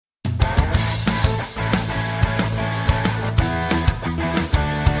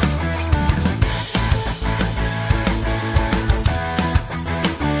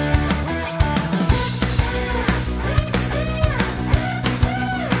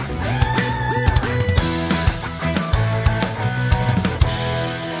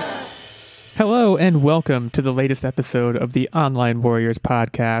Hello and welcome to the latest episode of the Online Warriors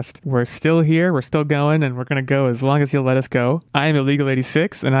podcast. We're still here, we're still going, and we're going to go as long as you'll let us go. I am Illeagle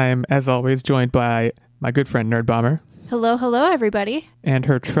 86, and I am, as always, joined by my good friend Nerdbomber. Hello, everybody. And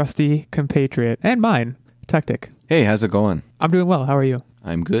her trusty compatriot, and mine, Techtic. Hey, how's it going? I'm doing well. How are you?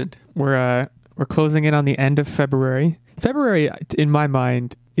 I'm good. We're closing in on the end of February. February, in my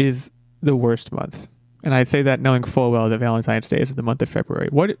mind, is the worst month. And I say that knowing full well that Valentine's Day is the month of February.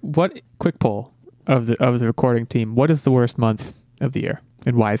 What quick poll of the recording team, what is the worst month of the year?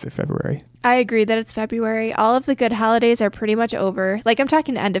 And why is it February? I agree that it's February. All of the good holidays are pretty much over. Like, I'm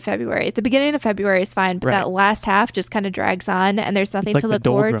talking end of February. At the beginning of February is fine, but Right. That last half just kind of drags on and there's nothing It's to like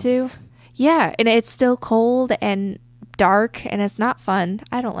look forward to. doldrums. Yeah, and it's still cold and dark and it's not fun.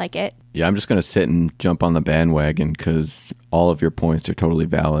 I don't like it. Yeah, I'm just going to sit and jump on the bandwagon because all of your points are totally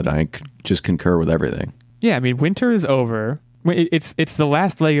valid. I just concur with everything. Yeah, I mean, winter is over. It's the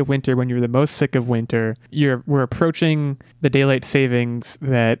last leg of winter when you're the most sick of winter. We're approaching the daylight savings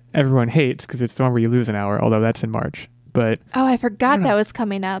that everyone hates because it's the one where you lose an hour, although that's in March. But Oh, I forgot that was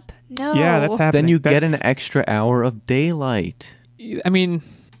coming up. No. yeah, that's happening. Then you get That's- an extra hour of daylight. I mean,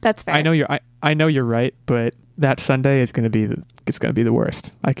 That's fair. I know you're right, but that Sunday is going to be the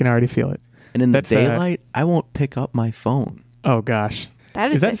worst. I can already feel it. And in the That's, daylight, I won't pick up my phone Oh gosh.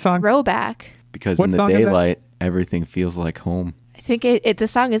 That is that a song- throwback. because What in the song is that? daylight, everything feels like home. I think the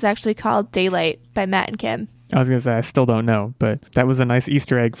song is actually called Daylight by Matt and Kim. I was going to say, I still don't know, but that was a nice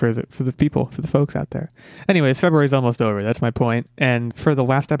Easter egg for the people, for the folks out there. Anyways, February's almost over. That's my point. And for the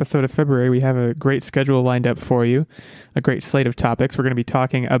last episode of February, we have a great schedule lined up for you, a great slate of topics. We're going to be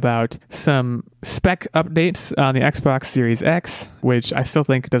talking about some spec updates on the Xbox Series X, which I still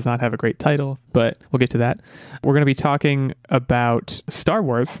think does not have a great title, but we'll get to that. We're going to be talking about Star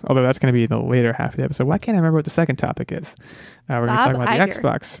Wars, although that's going to be in the later half of the episode. Why can't I remember what the second topic is? We're going to be talking about Iger. the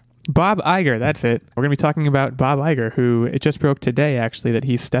Xbox. Bob Iger, that's it. We're going to be talking about Bob Iger, who it just broke today, actually, that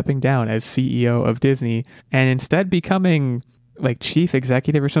he's stepping down as CEO of Disney and instead becoming like chief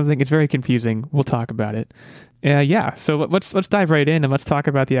executive or something. It's very confusing. We'll talk about it. So let's dive right in and let's talk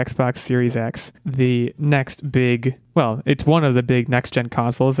about the Xbox Series X, the next big, well, it's one of the big next-gen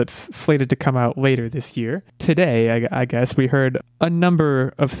consoles that's slated to come out later this year. Today, I guess, we heard a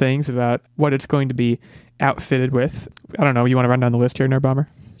number of things about what it's going to be outfitted with. I don't know. You want to run down the list here, Nerdbomber?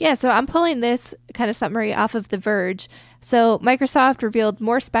 Yeah, so I'm pulling this kind of summary off of The Verge. So Microsoft revealed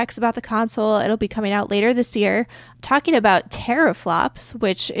more specs about the console. It'll be coming out later this year. Talking about teraflops,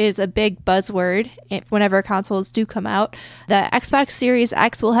 which is a big buzzword whenever consoles do come out. The Xbox Series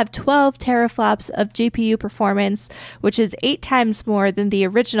X will have 12 teraflops of GPU performance, which is 8 times more than the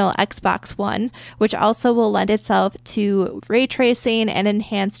original Xbox One, which also will lend itself to ray tracing and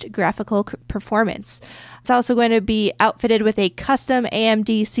enhanced graphical performance. It's also going to be outfitted with a custom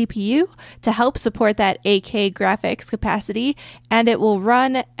AMD CPU to help support that 8K graphics capacity, and it will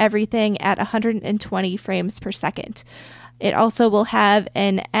run everything at 120 frames per second. It also will have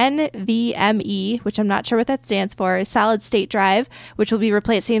an NVMe, which I'm not sure what that stands for, solid state drive, which will be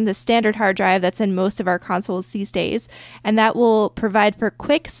replacing the standard hard drive that's in most of our consoles these days. And that will provide for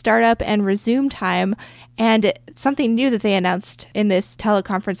quick startup and resume time. And something new that they announced in this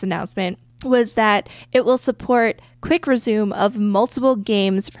teleconference announcement was that it will support quick resume of multiple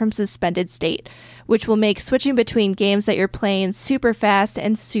games from suspended state, which will make switching between games that you're playing super fast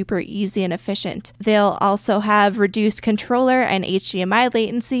and super easy and efficient. They'll also have reduced controller and HDMI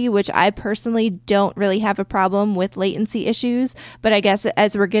latency, which I personally don't really have a problem with latency issues, but I guess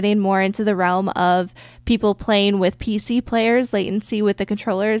as we're getting more into the realm of people playing with PC players, latency with the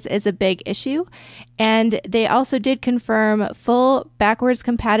controllers is a big issue. And they also did confirm full backwards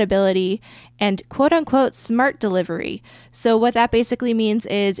compatibility and quote-unquote smart delivery. So what that basically means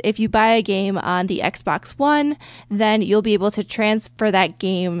is if you buy a game on the Xbox One, then you'll be able to transfer that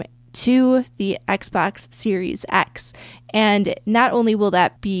game to the Xbox Series X. And not only will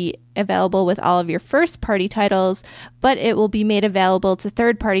that be available with all of your first-party titles, but it will be made available to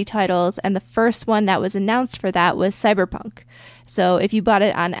third-party titles, and the first one that was announced for that was Cyberpunk. So if you bought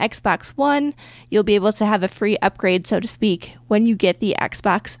it on Xbox One, you'll be able to have a free upgrade, so to speak, when you get the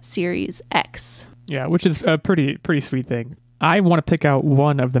Xbox Series X. Yeah, which is a pretty sweet thing. I want to pick out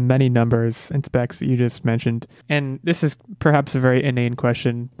one of the many numbers and specs that you just mentioned. And this is perhaps a very inane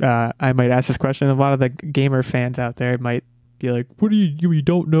question. I might ask this question. A lot of the gamer fans out there might be like, what do you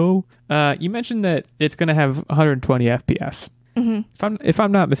don't know? You mentioned that it's going to have 120 FPS. Mm-hmm. If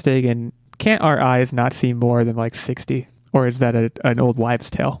I'm not mistaken, can't our eyes not see more than like 60? Or is that an old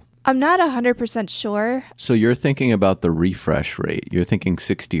wives' tale? I'm not 100% sure. So you're thinking about the refresh rate. You're thinking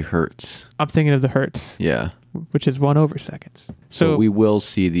 60 hertz. I'm thinking of the hertz. Yeah. which is 1/seconds. So we will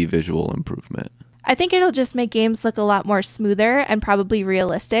see the visual improvement. I think it'll just make games look a lot more smoother and probably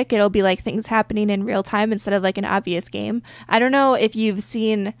realistic. It'll be like things happening in real time instead of like an obvious game. I don't know if you've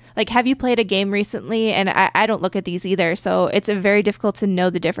seen, like, have you played a game recently? And I don't look at these either. So it's very difficult to know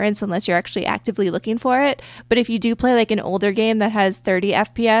the difference unless you're actually actively looking for it. But if you do play like an older game that has 30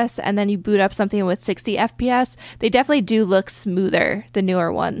 FPS and then you boot up something with 60 FPS, they definitely do look smoother, the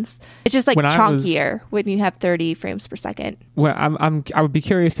newer ones. It's just like chunkier when you have 30 frames per second. Well, I would be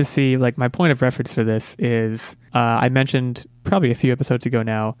curious to see, like, my point of reference for this is I mentioned probably a few episodes ago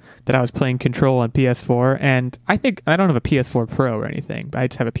now that I was playing Control on PS4, and I think I don't have a PS4 Pro or anything, but I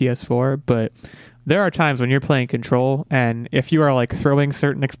just have a PS4. But there are times when you're playing Control, and if you are like throwing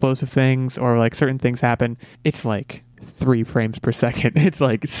certain explosive things or like certain things happen, it's like 3 frames per second. It's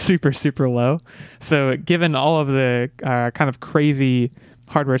like super, super low. So given all of the kind of crazy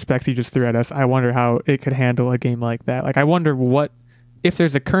hardware specs you just threw at us, I wonder how it could handle a game like that. Like, I wonder what if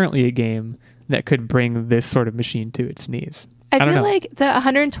there's currently a game that could bring this sort of machine to its knees. I feel like the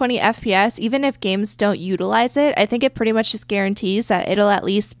 120 FPS, even if games don't utilize it, I think it pretty much just guarantees that it'll at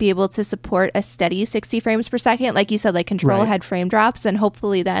least be able to support a steady 60 frames per second. Like you said, like Control had frame drops, and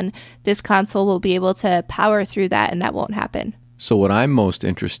hopefully then this console will be able to power through that and that won't happen. So what I'm most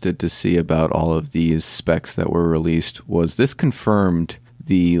interested to see about all of these specs that were released was this confirmed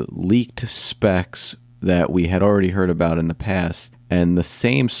the leaked specs that we had already heard about in the past. And the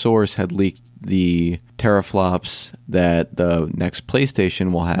same source had leaked the teraflops that the next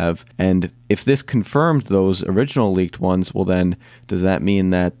PlayStation will have. And if this confirms those original leaked ones, well then, does that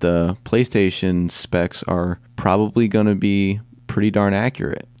mean that the PlayStation specs are probably going to be pretty darn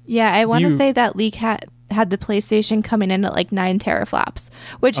accurate? Yeah, I want to say that leak had the PlayStation coming in at like 9 teraflops,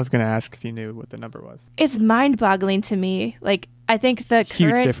 which I was going to ask if you knew what the number was. It's mind-boggling to me. Like, I think the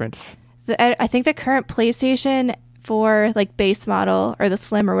huge difference. I think the current PlayStation for like base model or the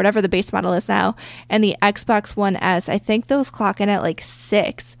Slim or whatever the base model is now, and the Xbox One S, I think those clock in at like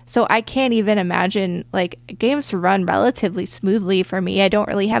 6. So I can't even imagine, like, games run relatively smoothly for me. I don't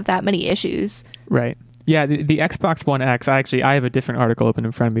really have that many issues. Right. Yeah, the Xbox One X, I have a different article open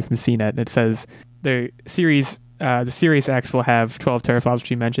in front of me from CNET, and it says the Series X will have 12 teraflops,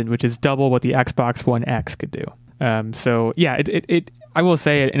 which you mentioned, which is double what the Xbox One X could do. So yeah, I will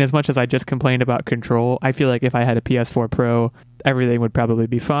say it, and as much as I just complained about Control, I feel like if I had a PS4 Pro, everything would probably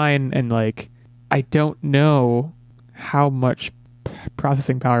be fine. And like, I don't know how much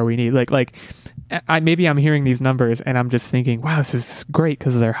processing power we need. Like, maybe I'm hearing these numbers and I'm just thinking, wow, this is great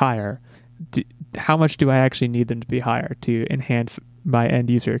because they're higher. How much do I actually need them to be higher to enhance my end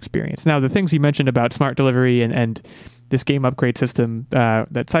user experience? Now, the things you mentioned about smart delivery and this game upgrade system that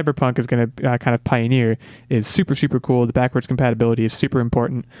Cyberpunk is going to kind of pioneer is super, super cool. The backwards compatibility is super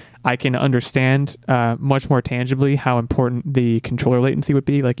important. I can understand much more tangibly how important the controller latency would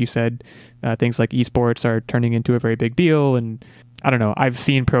be. Like you said, things like esports are turning into a very big deal. And I don't know, I've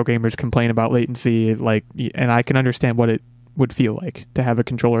seen pro gamers complain about latency, and I can understand what it would feel like to have a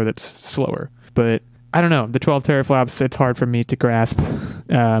controller that's slower. But I don't know, the 12 teraflops, it's hard for me to grasp.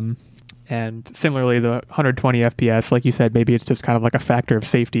 And similarly, the 120 FPS, like you said, maybe it's just kind of like a factor of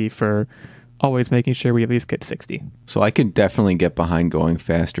safety for always making sure we at least get 60. So I can definitely get behind going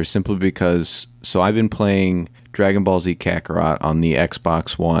faster simply because, so I've been playing Dragon Ball Z Kakarot on the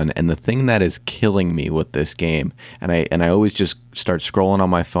Xbox One, and the thing that is killing me with this game, and I always just start scrolling on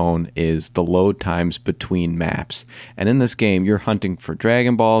my phone, is the load times between maps. And in this game, you're hunting for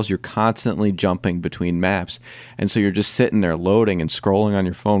Dragon Balls, you're constantly jumping between maps, and so you're just sitting there loading and scrolling on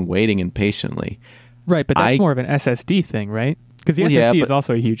your phone, waiting impatiently. Right, but that's more of an SSD thing, right? Because the SSD is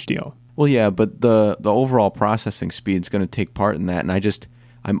also a huge deal. Well, yeah, but the overall processing speed is going to take part in that, and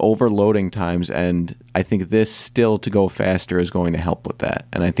I'm overloading times, and I think this still to go faster is going to help with that,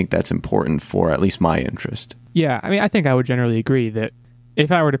 and I think that's important for at least my interest. Yeah, I mean, I think I would generally agree that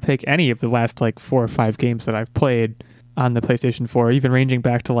if I were to pick any of the last like 4 or 5 games that I've played on the PlayStation 4, even ranging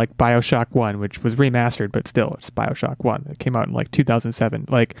back to like BioShock 1, which was remastered, but still, it's BioShock 1. It came out in like 2007.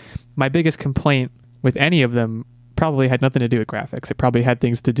 Like, my biggest complaint with any of them probably had nothing to do with graphics. It probably had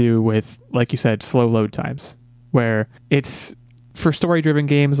things to do with, like you said, slow load times, where it's for story-driven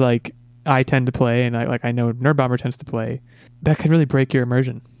games like I tend to play, and I know Nerdbomber tends to play, that can really break your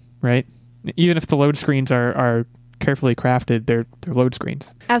immersion, right? Even if the load screens are carefully crafted, they're load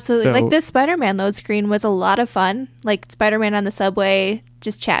screens. Absolutely. Like this Spider-Man load screen was a lot of fun. Like Spider-Man on the subway,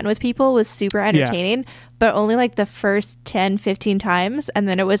 just chatting with people was super entertaining, but only like the first 10, 15 times. And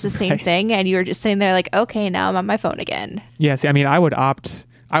then it was the same thing. And you were just sitting there like, okay, now I'm on my phone again. Yeah. See, I mean, I would opt,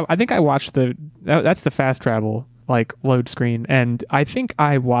 I think I watched that's the fast travel like load screen, and I think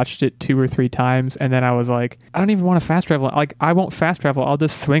I watched it 2 or 3 times, and then I was like, I don't even want to fast travel. Like, I won't fast travel. I'll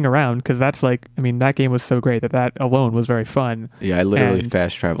just swing around, because that's like, I mean, that game was so great that alone was very fun. Yeah, I literally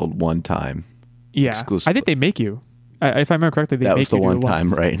fast traveled one time. Yeah, exclusively. I think they make you. If I remember correctly, they that make was the you one do it time,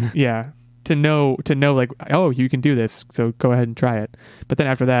 once. right? Yeah, to know like, oh, you can do this, so go ahead and try it. But then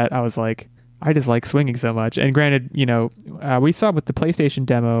after that, I was like, I just like swinging so much. And granted, we saw with the PlayStation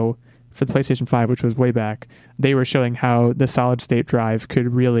demo for the PlayStation 5, which was way back, they were showing how the solid state drive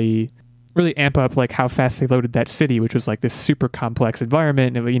could really amp up like how fast they loaded that city, which was like this super complex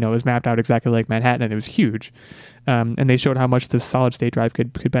environment. And, it was mapped out exactly like Manhattan, and it was huge. And they showed how much the solid state drive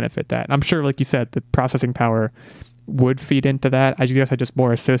could benefit that. I'm sure, like you said, the processing power would feed into that. I guess I just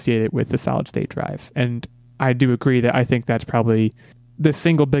more associate it with the solid state drive. And I do agree that I think that's probably the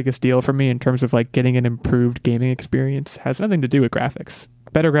single biggest deal for me in terms of like getting an improved gaming experience. Has nothing to do with graphics.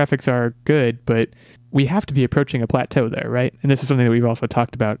 Better graphics are good, but we have to be approaching a plateau there, right? And this is something that we've also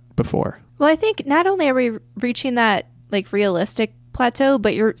talked about before. Well, I think not only are we reaching that like realistic plateau,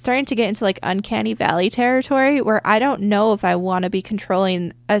 but you're starting to get into like uncanny valley territory where I don't know if I want to be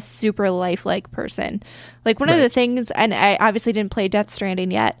controlling a super lifelike person. Like one of the things, and I obviously didn't play Death Stranding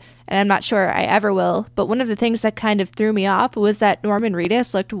yet, and I'm not sure I ever will, but one of the things that kind of threw me off was that Norman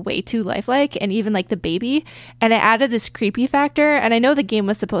Reedus looked way too lifelike, and even like the baby, and it added this creepy factor. And I know the game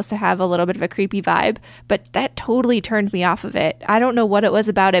was supposed to have a little bit of a creepy vibe, but that totally turned me off of it. I don't know what it was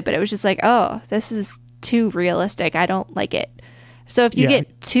about it, but it was just like, oh, this is too realistic. I don't like it. So if you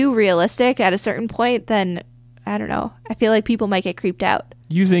get too realistic at a certain point, then I don't know. I feel like people might get creeped out.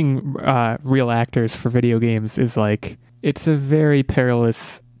 Using real actors for video games is like, it's a very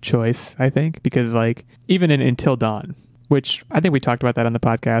perilous choice, I think, because like even in Until Dawn, which I think we talked about that on the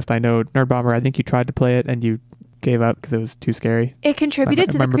podcast. I know Nerdbomber, I think you tried to play it and you gave up because it was too scary. It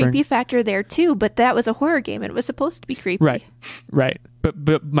contributed to the creepy factor there too, but that was a horror game. It was supposed to be creepy. Right. But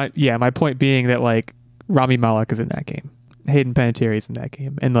my point being that like Rami Malek is in that game. Hayden Panettiere's in that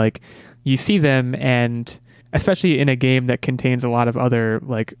game, and like you see them, and especially in a game that contains a lot of other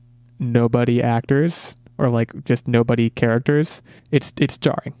like nobody actors or like just nobody characters, it's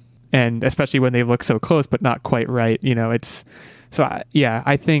jarring, and especially when they look so close but not quite right. It's so I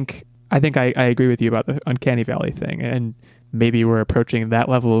think I agree with you about the uncanny valley thing, and maybe we're approaching that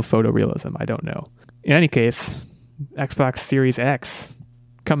level of photorealism. I don't know. In any case, Xbox Series X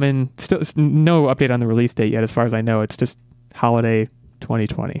coming. Still no update on the release date yet, as far as I know. It's just holiday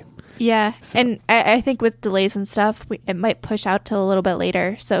 2020. Yeah, so. And I think with delays and stuff, it might push out till a little bit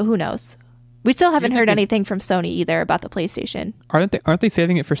later, so who knows. We still haven't heard anything from Sony either about the PlayStation. Aren't they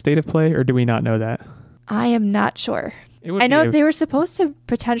saving it for State of Play, or do we not know that? I am not sure. I know they were supposed to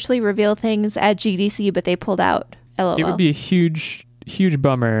potentially reveal things at GDC, but they pulled out. LOL. It would be a huge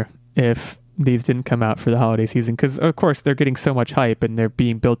bummer if these didn't come out for the holiday season, because of course they're getting so much hype and they're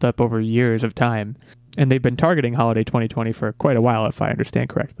being built up over years of time. And they've been targeting holiday 2020 for quite a while, if I understand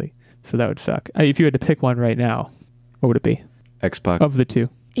correctly. So that would suck. If you had to pick one right now, what would it be? Xbox. Of the two.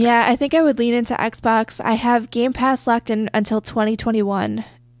 Yeah, I think I would lean into Xbox. I have Game Pass locked in until 2021.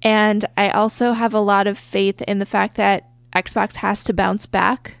 And I also have a lot of faith in the fact that Xbox has to bounce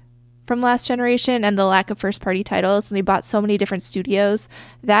back from last generation and the lack of first-party titles. And they bought so many different studios.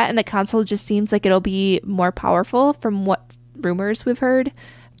 That and the console just seems like it'll be more powerful from what rumors we've heard.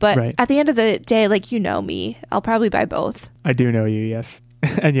 But at the end of the day, like, me, I'll probably buy both. I do know you, yes.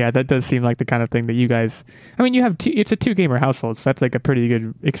 And yeah, that does seem like the kind of thing that you guys, I mean, it's a 2-gamer household, so that's like a pretty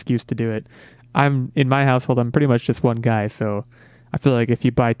good excuse to do it. In my household, I'm pretty much just one guy, so I feel like if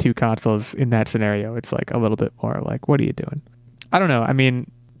you buy 2 consoles in that scenario, it's like a little bit more like, what are you doing? I don't know. I mean,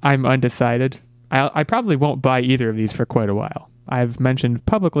 I'm undecided. I probably won't buy either of these for quite a while. I've mentioned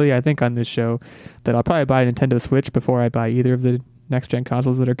publicly, I think on this show, that I'll probably buy a Nintendo Switch before I buy either of the next-gen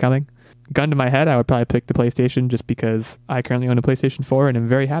consoles that are coming. Gun to my head, I would probably pick the PlayStation just because I currently own a PlayStation 4 and am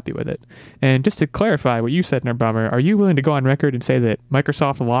very happy with it. And just to clarify what you said, Nerdbomber, are you willing to go on record and say that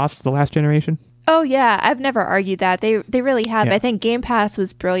Microsoft lost the last generation? Oh, yeah. I've never argued that. They really have. Yeah. I think Game Pass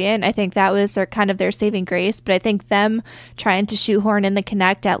was brilliant. I think that was their saving grace. But I think them trying to shoehorn in the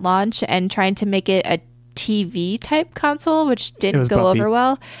Kinect at launch and trying to make it a TV-type console, which didn't go over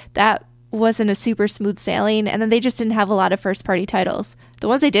well, that wasn't a super smooth sailing, and then they just didn't have a lot of first party titles. The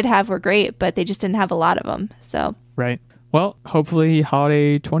ones they did have were great, but they just didn't have a lot of them. So right. Well, hopefully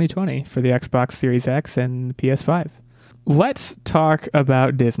holiday 2020 for the Xbox Series X and the PS5. Let's talk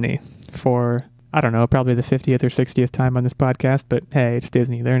about Disney for, I don't know, probably the 50th or 60th time on this podcast, but hey, it's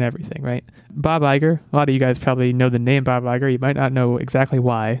Disney. They're in everything, right? Bob Iger. A lot of you guys probably know the name Bob Iger. You might not know exactly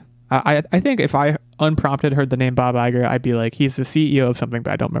why. I think if I unprompted heard the name Bob Iger, I'd be like, he's the CEO of something,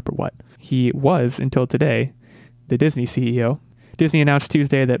 but I don't remember what. He was, until today, the Disney CEO. Disney announced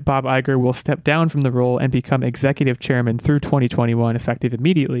Tuesday that Bob Iger will step down from the role and become executive chairman through 2021, effective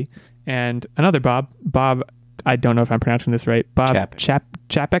immediately. And another Bob, I don't know if I'm pronouncing this right, Bob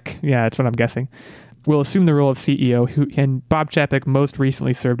Chapek, yeah, that's what I'm guessing, will assume the role of CEO, and Bob Chapek most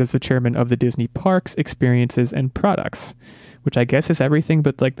recently served as the chairman of the Disney Parks, Experiences, and Products, which I guess is everything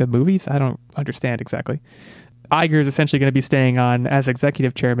but like the movies. I don't understand exactly. Iger is essentially going to be staying on as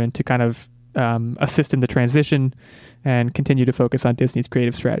executive chairman to kind of assist in the transition and continue to focus on Disney's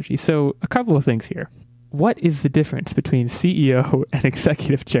creative strategy. So a couple of things here. What is the difference between CEO and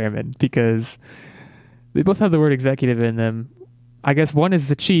executive chairman? Because they both have the word executive in them. I guess one is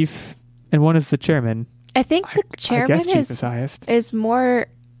the chief and one is the chairman. I think the chairman is more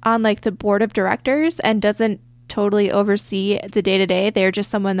on like the board of directors and doesn't totally oversee the day-to-day. They're just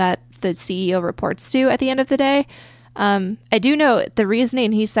someone that the CEO reports to at the end of the day. I do know the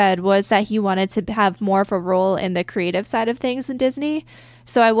reasoning he said was that he wanted to have more of a role in the creative side of things in Disney.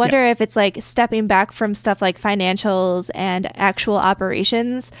 So I wonder if it's like stepping back from stuff like financials and actual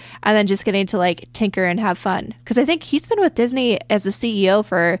operations and then just getting to like tinker and have fun. Because I think he's been with Disney as the CEO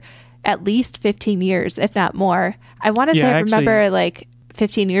for at least 15 years, if not more. I want to say I remember like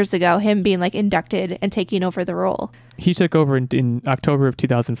 15 years ago him being like inducted and taking over the role. He took over in October of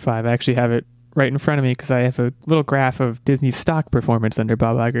 2005. I actually have it right in front of me because I have a little graph of Disney's stock performance under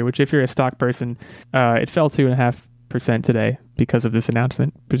Bob Iger, which if you're a stock person, it fell 2.5% today because of this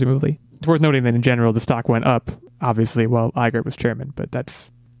announcement, presumably. It's worth noting that in general, the stock went up, obviously, while Iger was chairman, but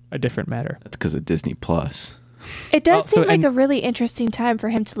that's a different matter. That's because of Disney Plus. It does seem like a really interesting time for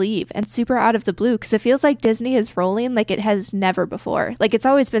him to leave and super out of the blue because it feels like Disney is rolling like it has never before. Like it's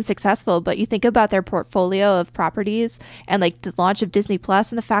always been successful, but you think about their portfolio of properties and like the launch of Disney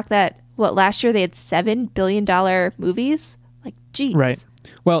Plus and the fact that last year they had $7 billion movies? Like, geez. Right.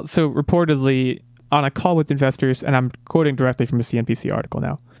 Well, so reportedly on a call with investors, and I'm quoting directly from a CNBC article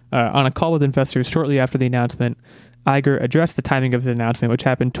now, on a call with investors shortly after the announcement, Iger addressed the timing of the announcement, which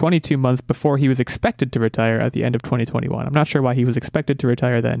happened 22 months before he was expected to retire at the end of 2021. I'm not sure why he was expected to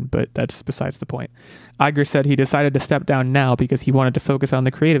retire then, but that's besides the point. Iger said he decided to step down now because he wanted to focus on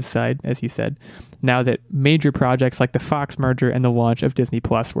the creative side, as he said, now that major projects like the Fox merger and the launch of Disney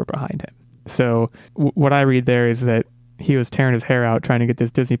Plus were behind him. So what I read there is that he was tearing his hair out trying to get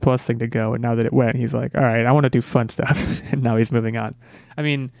this Disney Plus thing to go, and now that it went, he's like, all right, I want to do fun stuff, and now he's moving on. I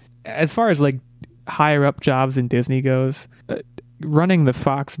mean, as far as like higher up jobs in Disney goes, running the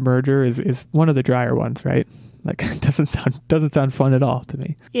Fox merger is one of the drier ones, right? Like it doesn't sound fun at all to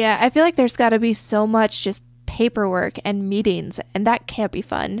me. Yeah, I feel like there's got to be so much just paperwork and meetings, and that can't be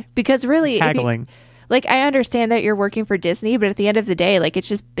fun because really haggling. Like I understand that you're working for Disney, but at the end of the day, like it's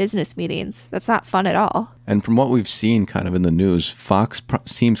just business meetings. That's not fun at all. And from what we've seen kind of in the news, Fox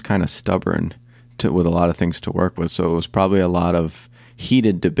seems kind of stubborn with a lot of things to work with. So it was probably a lot of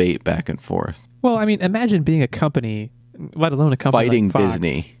heated debate back and forth. Well, I mean, imagine being a company, let alone a company fighting like Fox,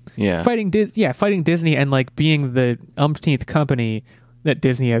 Disney. Yeah. Fighting Disney and like being the umpteenth company that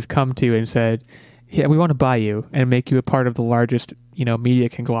Disney has come to and said, yeah, we want to buy you and make you a part of the largest, media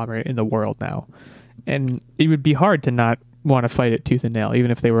conglomerate in the world now. And it would be hard to not want to fight it tooth and nail,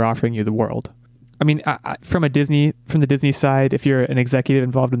 even if they were offering you the world. I mean, from the Disney side, if you're an executive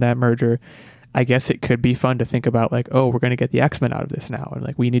involved in that merger, I guess it could be fun to think about like, oh, we're going to get the X-Men out of this now. And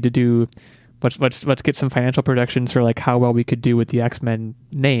like, we need to do, let's get some financial projections for like how well we could do with the X-Men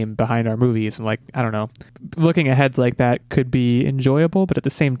name behind our movies. And like, I don't know, looking ahead like that could be enjoyable, but at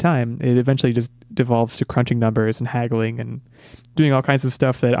the same time, it eventually just devolves to crunching numbers and haggling and doing all kinds of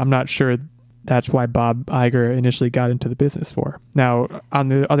stuff that I'm not sure that's why Bob Iger initially got into the business for. Now, on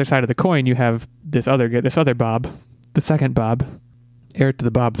the other side of the coin, you have this other Bob, the second Bob, heir to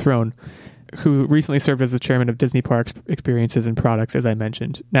the Bob throne, who recently served as the chairman of Disney Parks, Experiences, and Products, as I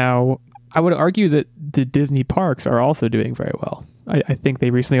mentioned. Now, I would argue that the Disney parks are also doing very well. I think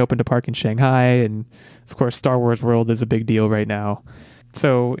they recently opened a park in Shanghai, and of course, Star Wars World is a big deal right now.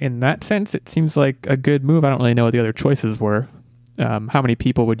 So in that sense, it seems like a good move. I don't really know what the other choices were. How many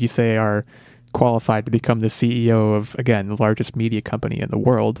people would you say are qualified to become the CEO of, again, the largest media company in the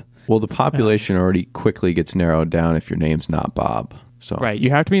world? Well, the population already quickly gets narrowed down if your name's not Bob. So right, you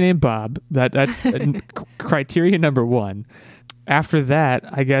have to be named Bob. That's criteria number one. After that,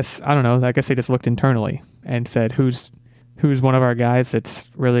 I guess they just looked internally and said, who's one of our guys that's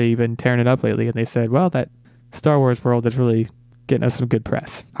really been tearing it up lately? And they said, well, that Star Wars World is really getting us some good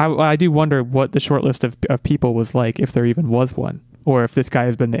press. I do wonder what the short list of people was like, if there even was one. Or if this guy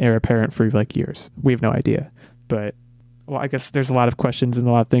has been the heir apparent for like years. We have no idea. But, well, I guess there's a lot of questions and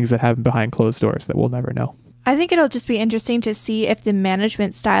a lot of things that happen behind closed doors that we'll never know. I think it'll just be interesting to see if the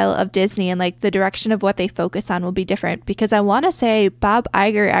management style of Disney and like the direction of what they focus on will be different, because I want to say Bob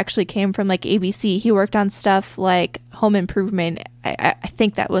Iger actually came from like ABC. He worked on stuff like Home Improvement. I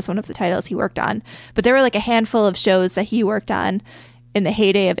think that was one of the titles he worked on, but there were like a handful of shows that he worked on in the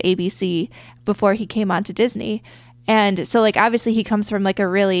heyday of ABC before he came on to Disney. And so like obviously he comes from like a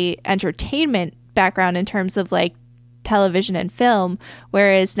really entertainment background in terms of like television and film,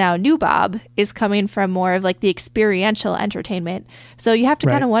 whereas now new Bob is coming from more of like the experiential entertainment. So you have to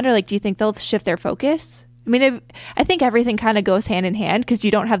kind of wonder, like, do you think they'll shift their focus? I mean, I think everything kind of goes hand in hand, because you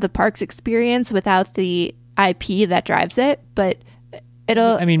don't have the parks experience without the IP that drives it, but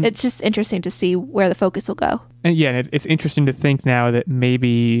it's just interesting to see where the focus will go. And yeah, it's interesting to think now that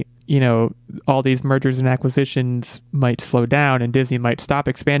maybe, you know, all these mergers and acquisitions might slow down and Disney might stop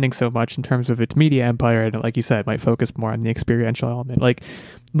expanding so much in terms of its media empire, and like you said, might focus more on the experiential element. Like,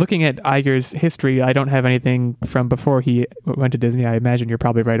 looking at Iger's history, I don't have anything from before he went to Disney. I imagine you're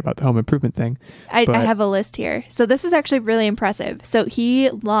probably right about the Home Improvement thing. I have a list here. So this is actually really impressive. So he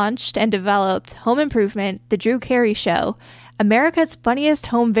launched and developed Home Improvement, The Drew Carey Show, America's Funniest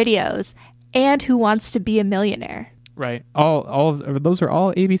Home Videos, and Who Wants to Be a Millionaire. Right. All of those are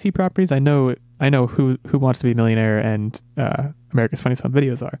all ABC properties. I know who Wants to Be a Millionaire and America's Funniest Home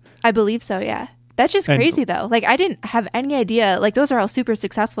Videos are. I believe so, yeah. That's just crazy, though. Like, I didn't have any idea. Like, those are all super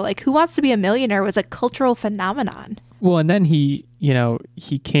successful. Like, Who Wants to Be a Millionaire was a cultural phenomenon. Well, and then he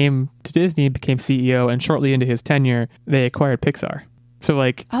came to Disney and became CEO, and shortly into his tenure, they acquired Pixar. So,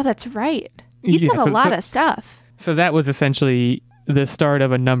 like... Oh, that's right. He's done a lot of stuff. So that was essentially the start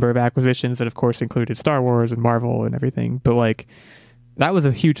of a number of acquisitions that, of course, included Star Wars and Marvel and everything. But, like, that was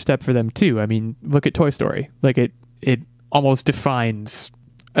a huge step for them, too. I mean, look at Toy Story. Like, it almost defines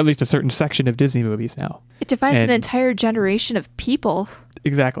at least a certain section of Disney movies now. It defines an entire generation of people.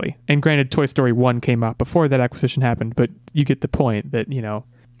 Exactly. And granted, Toy Story 1 came out before that acquisition happened, but you get the point that, you know,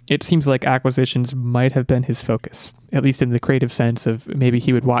 it seems like acquisitions might have been his focus, at least in the creative sense of maybe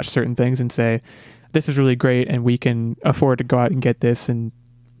he would watch certain things and say, this is really great and we can afford to go out and get this and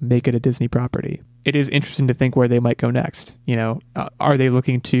make it a Disney property. It is interesting to think where they might go next. You know, are they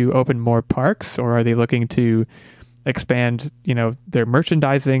looking to open more parks, or are they looking to expand, you know, their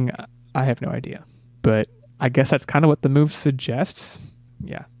merchandising? I have no idea, but I guess that's kind of what the move suggests.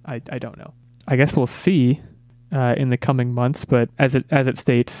 Yeah, I don't know. I guess we'll see in the coming months, but as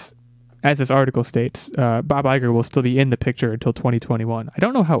this article states, Bob Iger will still be in the picture until 2021. I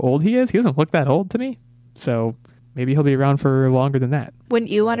don't know how old he is. He doesn't look that old to me, so maybe he'll be around for longer than that.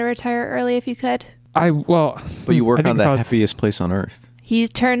 Wouldn't you want to retire early if you could? But you work on the happiest place on earth. He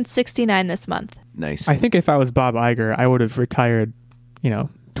turned 69 this month. Nice. I think if I was Bob Iger, I would have retired,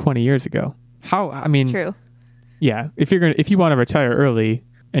 20 years ago. True. Yeah, if you want to retire early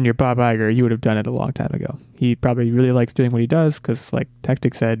and you're Bob Iger, you would have done it a long time ago. He probably really likes doing what he does because, like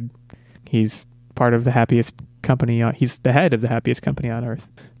Techtic said, he's part of the happiest company. He's the head of the happiest company on earth.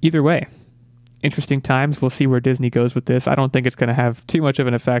 Either way, interesting times. We'll see where Disney goes with this. I don't think it's going to have too much of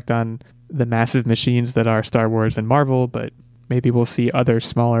an effect on the massive machines that are Star Wars and Marvel, but maybe we'll see other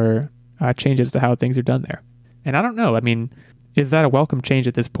smaller changes to how things are done there. And I don't know. I mean, is that a welcome change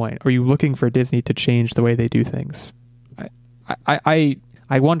at this point? Are you looking for Disney to change the way they do things?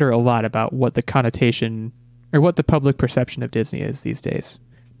 I wonder a lot about what the connotation or what the public perception of Disney is these days.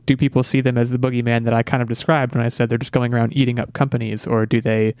 Do people see them as the boogeyman that I kind of described when I said they're just going around eating up companies, or do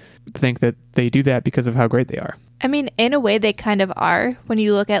they think that they do that because of how great they are? I mean, in a way, they kind of are. When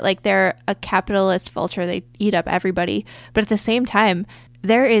you look at, like, they're a capitalist vulture, they eat up everybody. But at the same time,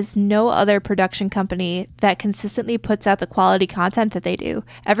 there is no other production company that consistently puts out the quality content that they do.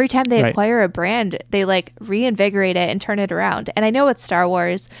 Every time they acquire a brand, they like reinvigorate it and turn it around. And I know with Star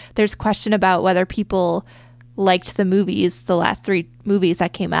Wars, there's question about whether people liked the movies, the last 3 movies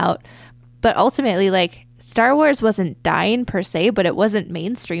that came out. But ultimately, like, Star Wars wasn't dying per se, but it wasn't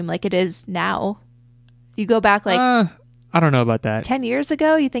mainstream like it is now. You go back like I don't know about that. 10 years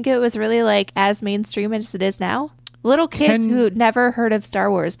ago, you think it was really like as mainstream as it is now? Little kids who never heard of Star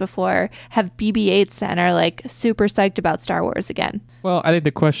Wars before have BB-8s and are like super psyched about Star Wars again. Well, I think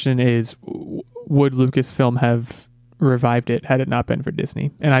the question is, would Lucasfilm have revived it had it not been for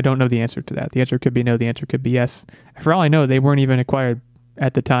Disney? And I don't know the answer to that. The answer could be no. The answer could be yes. For all I know, they weren't even acquired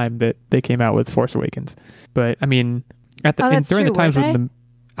at the time that they came out with Force Awakens. But I mean, during the times when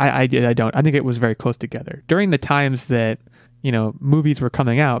I don't. I think it was very close together. During the times that movies were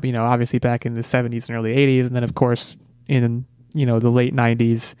coming out, obviously back in the 70s and early 80s, and then of course in the late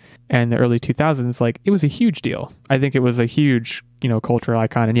 90s and the early 2000s, like, it was a huge deal. I think it was a huge cultural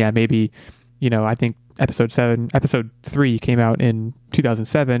icon, and yeah, maybe I think episode 3 came out in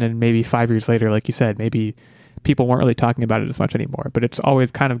 2007, and maybe 5 years later, like you said, maybe people weren't really talking about it as much anymore. But it's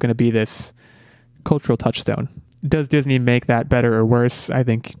always kind of going to be this cultural touchstone. Does Disney make that better or worse? I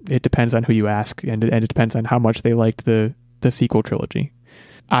think it depends on who you ask, and it depends on how much they liked the sequel trilogy.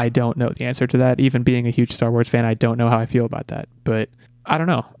 I don't know the answer to that. Even being a huge Star Wars fan, I don't know how I feel about that. But I don't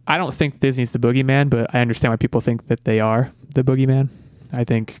know. I don't think Disney's the boogeyman, but I understand why people think that they are the boogeyman. I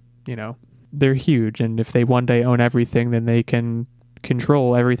think, they're huge, and if they one day own everything, then they can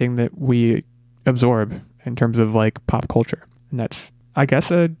control everything that we absorb in terms of like pop culture. And that's, I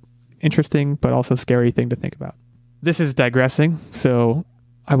guess, a interesting but also scary thing to think about. This is digressing, so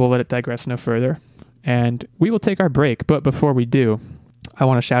I will let it digress no further. And we will take our break, but before we do, I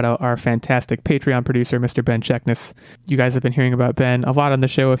want to shout out our fantastic Patreon producer, Mr. Ben Checkness. You guys have been hearing about Ben a lot on the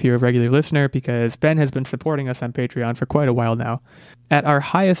show if you're a regular listener, because Ben has been supporting us on Patreon for quite a while now. At our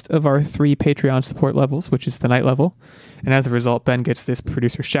highest of our 3 Patreon support levels, which is the night level. And as a result, Ben gets this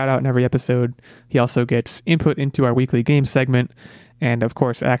producer shout out in every episode. He also gets input into our weekly game segment, and of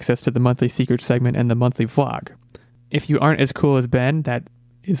course, access to the monthly secret segment and the monthly vlog. If you aren't as cool as Ben, that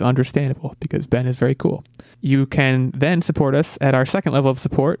is understandable because Ben is very cool. You can then support us at our second level of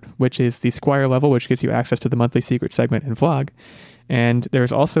support, which is the Squire level, which gives you access to the monthly secret segment and vlog. And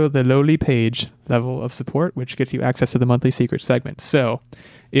there's also the lowly page level of support, which gets you access to the monthly secret segment. So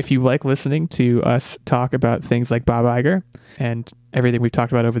if you like listening to us talk about things like Bob Iger and everything we've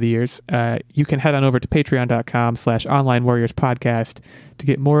talked about over the years, you can head on over to patreon.com/onlinewarriorspodcast to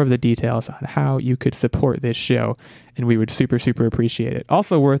get more of the details on how you could support this show. And we would super, super appreciate it.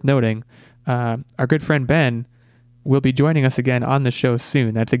 Also worth noting, our good friend Ben will be joining us again on the show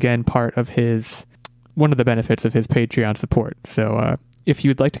soon. That's again part of one of the benefits of his Patreon support. So if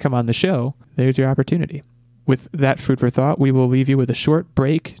you'd like to come on the show, there's your opportunity. With that food for thought, we will leave you with a short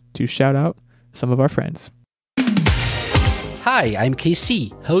break to shout out some of our friends. Hi, I'm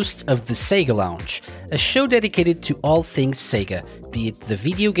KC, host of the Sega Lounge, a show dedicated to all things Sega, be it the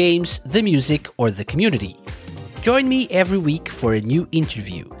video games, the music, or the community. Join me every week for a new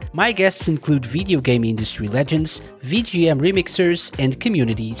interview. My guests include video game industry legends, VGM remixers, and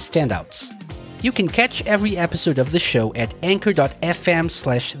community standouts. You can catch every episode of the show at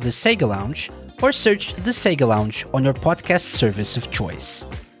anchor.fm/The Sega Lounge or search The Sega Lounge on your podcast service of choice.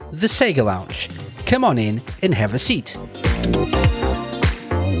 The Sega Lounge. Come on in and have a seat.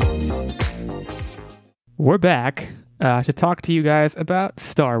 We're back to talk to you guys about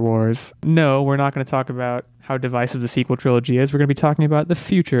Star Wars. No, we're not going to talk about how divisive the sequel trilogy is. We're going to be talking about the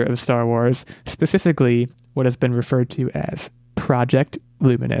future of Star Wars, specifically what has been referred to as Project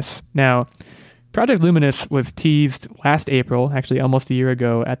Luminous. Now, Project Luminous was teased last April, actually almost a year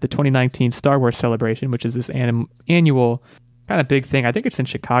ago, at the 2019 Star Wars Celebration, which is this annual kind of big thing. I think it's in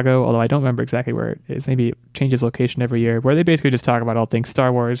Chicago, although I don't remember exactly where it is. Maybe it changes location every year, where they basically just talk about all things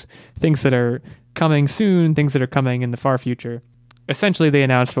Star Wars, things that are coming soon, things that are coming in the far future. Essentially, they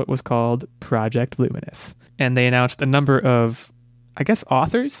announced what was called Project Luminous. And they announced a number of, I guess,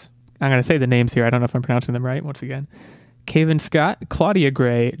 authors. I'm going to say the names here. I don't know if I'm pronouncing them right once again. Cavan Scott, Claudia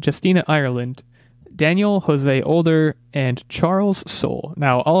Gray, Justina Ireland, Daniel Jose Older, and Charles Soule.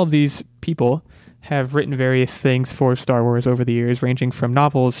 Now, all of these people have written various things for Star Wars over the years, ranging from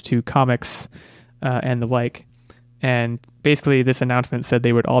novels to comics and the like. And basically, this announcement said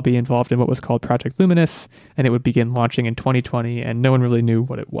they would all be involved in what was called Project Luminous, and it would begin launching in 2020, and no one really knew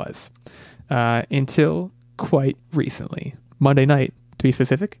what it was. Until quite recently. Monday night, to be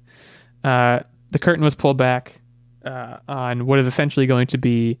specific. The curtain was pulled back on what is essentially going to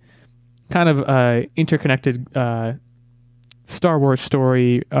be kind of interconnected Star Wars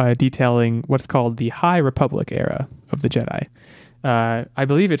story detailing what's called the High Republic era of the Jedi. I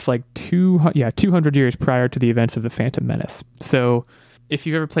believe it's like 200 years prior to the events of the Phantom Menace. So if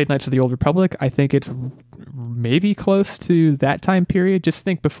you've ever played Knights of the Old Republic, I think it's maybe close to that time period. Just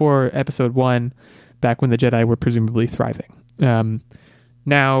think before Episode 1, back when the Jedi were presumably thriving.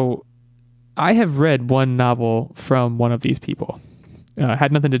 Now, I have read one novel from one of these people.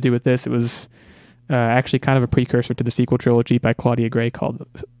 Had nothing to do with this. It was actually kind of a precursor to the sequel trilogy by Claudia Gray called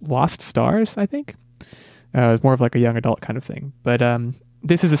Lost Stars, I think. It was more of like a young adult kind of thing. But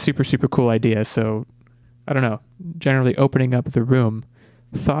this is a super, super cool idea. So, I don't know, generally opening up the room.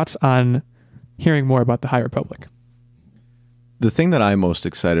 Thoughts on hearing more about the High Republic? The thing that I'm most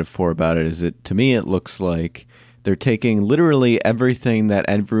excited for about it is that, to me, it looks like they're taking literally everything that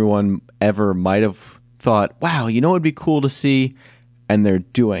everyone ever might have thought, wow, you know what would be cool to see? And they're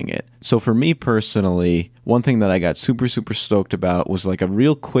doing it. So for me personally, one thing that I got super, super stoked about was like a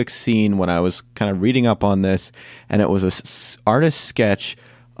real quick scene when I was kind of reading up on this, and it was an artist sketch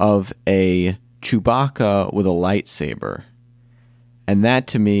of a Chewbacca with a lightsaber. And that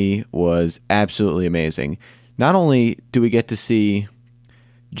to me was absolutely amazing. Not only do we get to see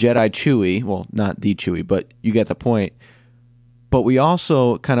Jedi Chewie, well, not the Chewie, but you get the point. But we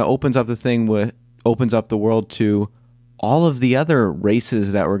also kind of opens up the world to all of the other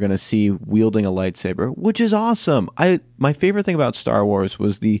races that we're going to see wielding a lightsaber, which is awesome. My favorite thing about Star Wars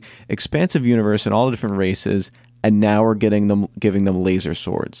was the expansive universe and all the different races, and now we're giving them laser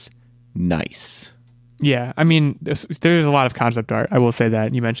swords. Nice. Yeah, I mean, there's a lot of concept art. I will say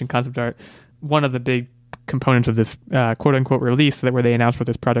that. You mentioned concept art. One of the big components of this quote-unquote release where they announced what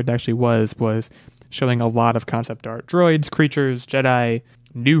this project actually was showing a lot of concept art. Droids, creatures, Jedi,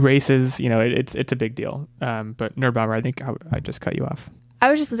 new races. It's a big deal. But Nerdbomber, I think I just cut you off.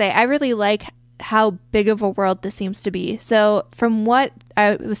 I was just going to say, I really like how big of a world this seems to be. So from what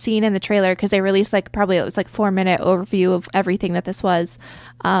I was seeing in the trailer, because they released it was 4-minute overview of everything that this was,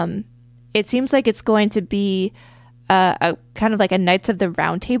 it seems like it's going to be a kind of like a Knights of the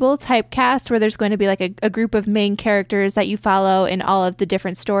Round Table type cast, where there's going to be like a group of main characters that you follow in all of the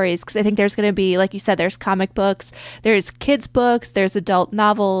different stories. Because I think there's going to be, like you said, there's comic books, there's kids books, there's adult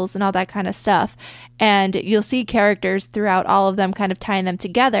novels and all that kind of stuff. And you'll see characters throughout all of them, kind of tying them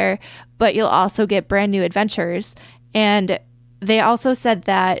together, but you'll also get brand new adventures. And they also said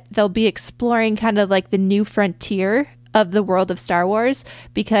that they'll be exploring kind of like the new frontier of the world of Star Wars,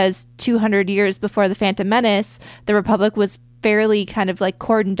 because 200 years before the Phantom Menace, the Republic was fairly kind of like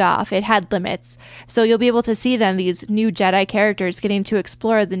cordoned off. It had limits. So you'll be able to see then these new Jedi characters getting to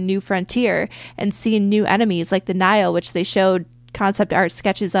explore the new frontier and see new enemies like the Nile, which they showed concept art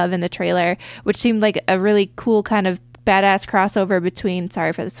sketches of in the trailer, which seemed like a really cool kind of badass crossover between,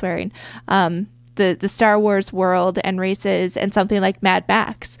 sorry for the swearing, the Star Wars world and races and something like Mad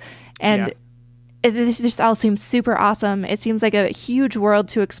Max. And yeah. This just all seems super awesome. It seems like a huge world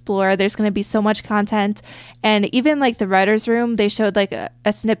to explore. There's going to be so much content. And even like the writer's room, they showed like a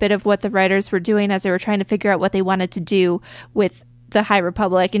snippet of what the writers were doing as they were trying to figure out what they wanted to do with the High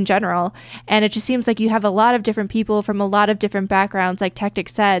Republic in general. And it just seems like you have a lot of different people from a lot of different backgrounds, like Techtic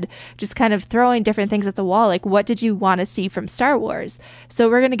said, just kind of throwing different things at the wall. Like, what did you want to see from Star Wars? So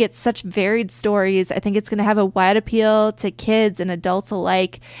we're going to get such varied stories. I think it's going to have a wide appeal to kids and adults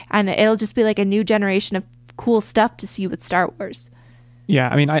alike. And it'll just be like a new generation of cool stuff to see with Star Wars. Yeah,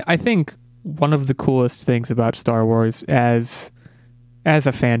 I mean, I think one of the coolest things about Star Wars as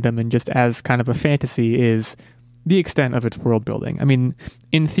a fandom and just as kind of a fantasy is the extent of its world building. I mean,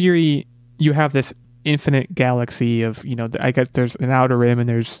 in theory, you have this infinite galaxy of, I guess there's an outer rim and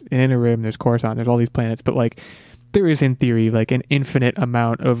there's an inner rim, there's Coruscant, there's all these planets, but like there is in theory like an infinite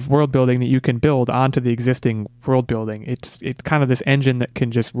amount of world building that you can build onto the existing world building. It's kind of this engine that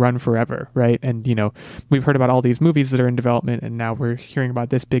can just run forever, right? And we've heard about all these movies that are in development, and now we're hearing about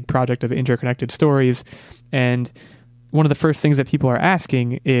this big project of interconnected stories. And one of the first things that people are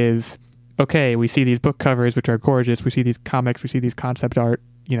asking is, okay, we see these book covers, which are gorgeous. We see these comics, we see these concept art,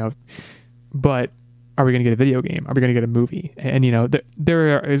 but are we going to get a video game? Are we going to get a movie? And,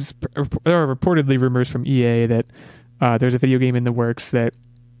 there are reportedly rumors from EA that there's a video game in the works that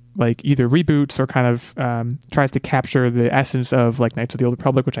like either reboots or kind of tries to capture the essence of like Knights of the Old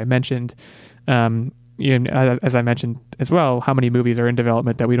Republic, which I mentioned. As I mentioned as well, how many movies are in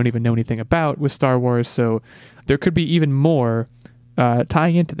development that we don't even know anything about with Star Wars. So there could be even more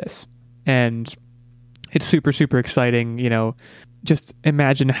tying into this. And it's super, super exciting. Just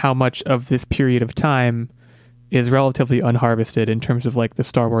imagine how much of this period of time is relatively unharvested in terms of like the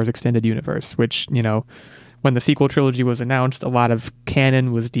Star Wars extended universe, which, when the sequel trilogy was announced, a lot of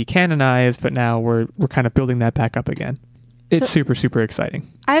canon was decanonized, but now we're kind of building that back up again. It's super, super exciting.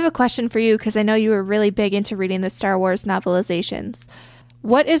 I have a question for you, because I know you were really big into reading the Star Wars novelizations.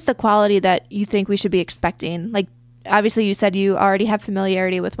 What is the quality that you think we should be expecting? Like, obviously you said you already have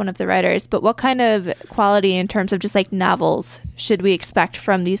familiarity with one of the writers, but what kind of quality in terms of just like novels should we expect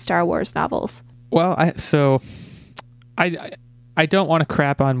from these Star Wars novels? Well, I don't want to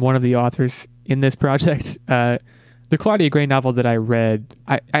crap on one of the authors in this project. The Claudia Gray novel that I read,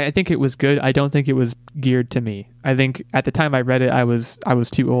 I think it was good. I don't think it was geared to me. I think at the time I read it, I was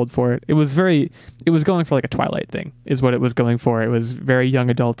too old for it. It was going for like a Twilight thing is what it was going for. It was very young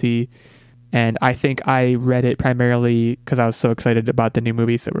adulty. And I think I read it primarily because I was so excited about the new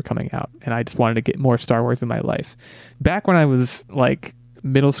movies that were coming out. And I just wanted to get more Star Wars in my life. Back when I was like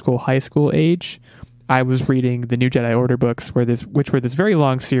middle school, high school age, I was reading the New Jedi Order books, which were this very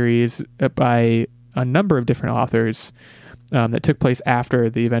long series by a number of different authors that took place after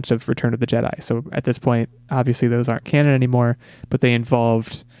the events of Return of the Jedi. So at this point, obviously those aren't canon anymore, but they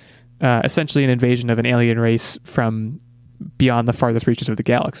involved essentially an invasion of an alien race from beyond the farthest reaches of the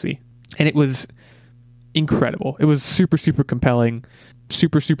galaxy. And it was incredible. It was super, super compelling,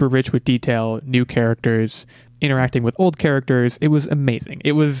 super, super rich with detail, new characters, interacting with old characters. It was amazing.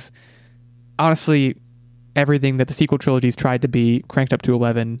 It was honestly everything that the sequel trilogies tried to be, cranked up to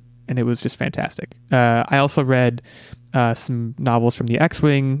 11, and it was just fantastic. I also read some novels from the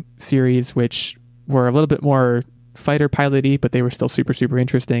X-Wing series, which were a little bit more fighter pilot-y, but they were still super, super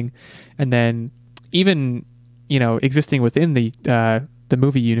interesting. And then even, existing within the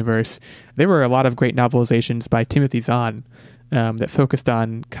movie universe, there were a lot of great novelizations by Timothy Zahn that focused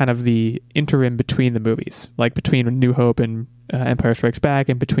on kind of the interim between the movies, like between New Hope and Empire Strikes Back,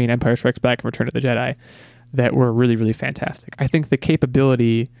 and between Empire Strikes Back and Return of the Jedi, that were really, really fantastic. I think the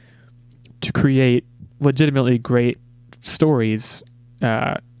capability to create legitimately great stories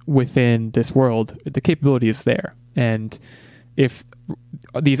within this world, the capability is there. And if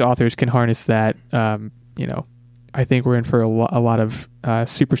these authors can harness that, I think we're in for a lot of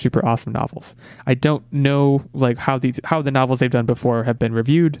super, super awesome novels. I don't know how the novels they've done before have been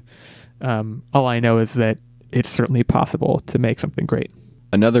reviewed. All I know is that it's certainly possible to make something great.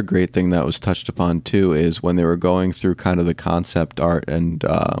 Another great thing that was touched upon too is when they were going through kind of the concept art and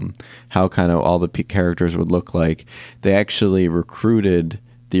how kind of all the characters would look like, they actually recruited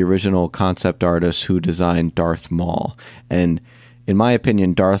the original concept artist who designed Darth Maul. And in my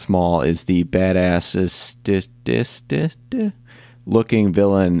opinion, Darth Maul is the badassest looking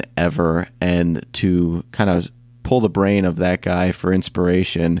villain ever. And to kind of pull the brain of that guy for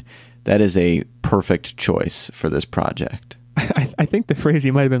inspiration, that is a perfect choice for this project. I think the phrase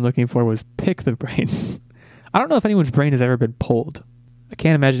you might have been looking for was pick the brain. I don't know if anyone's brain has ever been pulled. I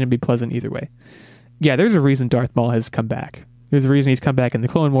can't imagine it'd be pleasant either way. Yeah, there's a reason Darth Maul has come back. There's a reason he's come back in the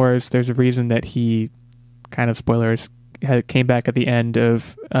Clone Wars. There's a reason that he, kind of spoilers, came back at the end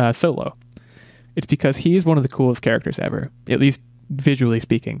of Solo. It's because he is one of the coolest characters ever, at least visually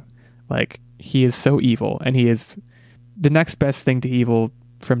speaking. He is so evil, and he is the next best thing to evil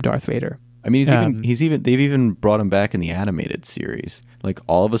from Darth Vader. I mean, they've even brought him back in the animated series.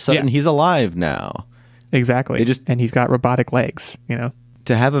 All of a sudden, he's alive now. Exactly. And he's got robotic legs,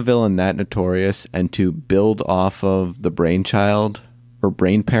 To have a villain that notorious and to build off of the brainchild or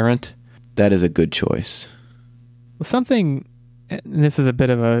brain parent, that is a good choice. Well, something, and this is a bit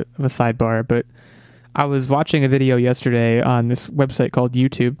of a sidebar, but I was watching a video yesterday on this website called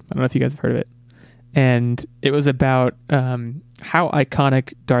YouTube. I don't know if you guys have heard of it. And it was about how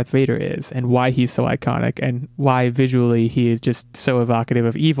iconic Darth Vader is and why he's so iconic and why visually he is just so evocative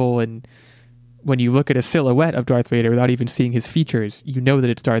of evil. And when you look at a silhouette of Darth Vader without even seeing his features, you know that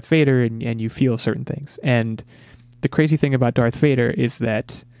it's Darth Vader and you feel certain things. And the crazy thing about Darth Vader is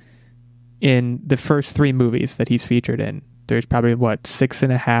that in the first 3 movies that he's featured in, there's probably,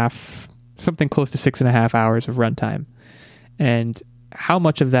 6.5, something close to 6.5 hours of runtime. And how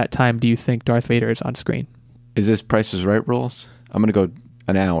much of that time do you think Darth Vader is on screen? Is this Price is Right rules? I'm going to go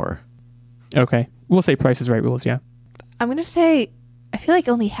an hour. Okay. We'll say Price is Right rules, yeah. I'm going to say, I feel like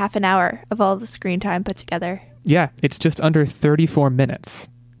only half an hour of all the screen time put together. Yeah, it's just under 34 minutes,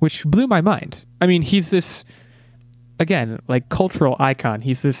 which blew my mind. I mean, he's this, again, cultural icon.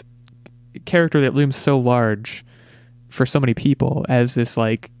 He's this character that looms so large for so many people as this,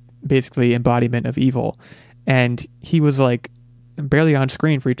 basically embodiment of evil. And he was, barely on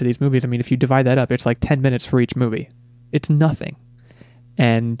screen for each of these movies. I mean, if you divide that up, it's 10 minutes for each movie. It's nothing.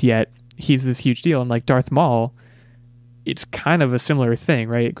 And yet, he's this huge deal. And Darth Maul, it's kind of a similar thing,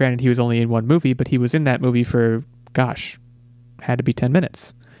 right? Granted, he was only in one movie, but he was in that movie for, had to be 10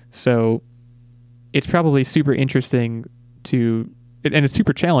 minutes. So it's probably super interesting and it's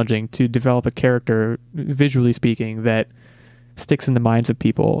super challenging to develop a character, visually speaking, that sticks in the minds of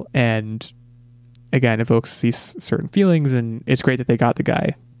people and, again, evokes these certain feelings. And it's great that they got the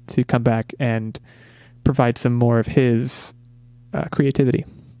guy to come back and provide some more of his creativity.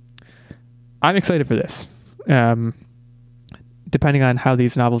 I'm excited for this. Depending on how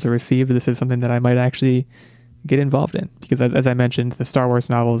these novels are received, this is something that I might actually get involved in. Because as I mentioned, the Star Wars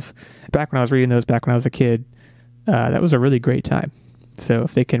novels, back when I was reading those, back when I was a kid, that was a really great time. So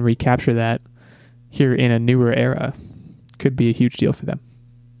if they can recapture that here in a newer era, could be a huge deal for them.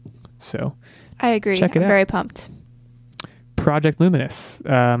 So I agree. Check it I'm out. very pumped. Project Luminous.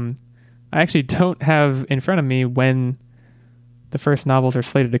 I actually don't have in front of me when the first novels are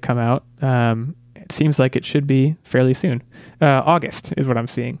slated to come out. It seems like it should be fairly soon. August is what I'm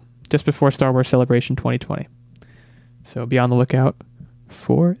seeing, just before Star Wars Celebration 2020. So be on the lookout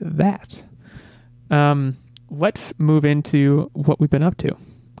for that. Let's move into what we've been up to.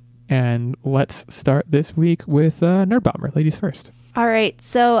 And let's start this week with Nerdbomber. Ladies first. All right,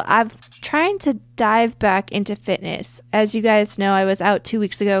 so I'm trying to dive back into fitness. As you guys know, I was out 2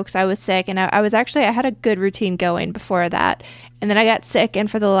 weeks ago because I was sick, and I had a good routine going before that. And then I got sick, and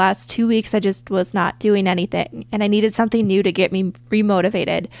for the last 2 weeks, I just was not doing anything, and I needed something new to get me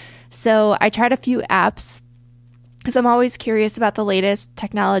remotivated. So I tried a few apps because I'm always curious about the latest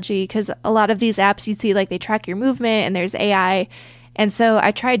technology, because a lot of these apps you see, like, they track your movement and there's AI. And so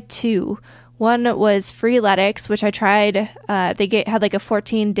I tried two. One was Freeletics, which I tried. They had like a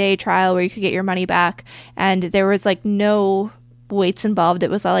 14-day trial where you could get your money back, and there was like no weights involved.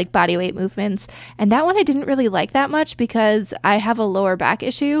 It was all like body weight movements. And that one I didn't really like that much because I have a lower back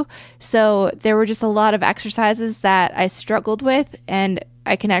issue. So there were just a lot of exercises that I struggled with, and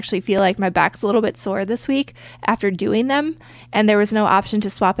I can actually feel like my back's a little bit sore this week after doing them, and there was no option to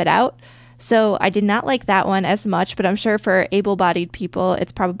swap it out. So I did not like that one as much, but I'm sure for able-bodied people,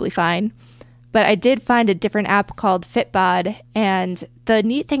 it's probably fine. But I did find a different app called Fitbod, and the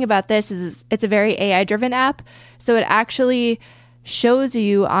neat thing about this is it's a very AI-driven app, so it actually shows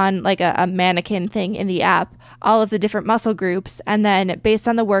you on like a mannequin thing in the app all of the different muscle groups, and then based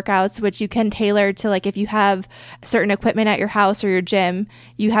on the workouts, which you can tailor to, like, if you have certain equipment at your house or your gym,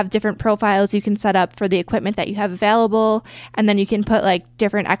 you have different profiles you can set up for the equipment that you have available, and then you can put like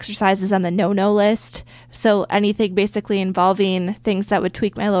different exercises on the no list. So anything basically involving things that would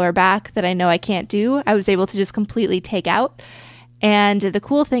tweak my lower back that I know I can't do, I was able to just completely take out. And the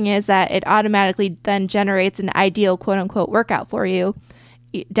cool thing is that it automatically then generates an ideal quote unquote workout for you,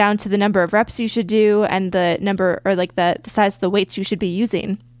 down to the number of reps you should do and the number, or like the size of the weights you should be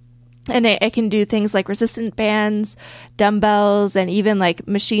using. And it can do things like resistant bands, dumbbells, and even like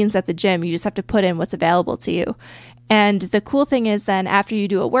machines at the gym. You just have to put in what's available to you. And the cool thing is then after you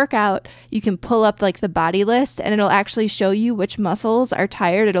do a workout, you can pull up like the body list, and it'll actually show you which muscles are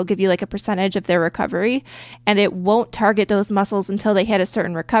tired. It'll give you like a percentage of their recovery, and it won't target those muscles until they hit a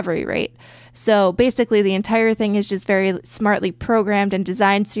certain recovery rate. So basically the entire thing is just very smartly programmed and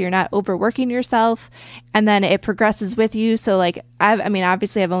designed so you're not overworking yourself, and then it progresses with you. So like,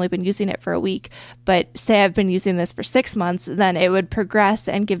 obviously I've only been using it for a week, but say I've been using this for 6 months, then it would progress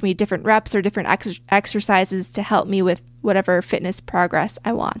and give me different reps or different exercises to help me with whatever fitness progress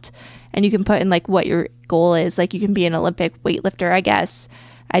I want. And you can put in like what your goal is. Like you can be an Olympic weightlifter, I guess.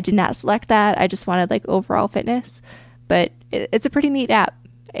 I did not select that. I just wanted like overall fitness, but it's a pretty neat app.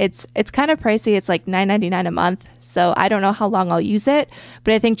 It's kind of pricey. It's like $9.99 a month. So I don't know how long I'll use it,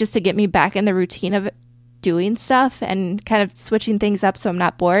 but I think just to get me back in the routine of doing stuff and kind of switching things up so I'm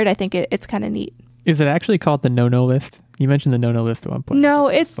not bored, I think it's kind of neat. Is it actually called the no list? You mentioned the no list at one point. No,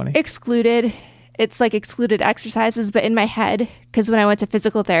 it's funny. Excluded. It's like excluded exercises, but in my head, because when I went to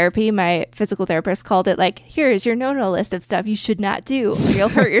physical therapy, my physical therapist called it like, here's your no list of stuff you should not do or you'll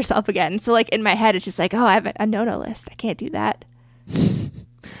hurt yourself again. So like in my head, it's just like, oh, I have a no list. I can't do that.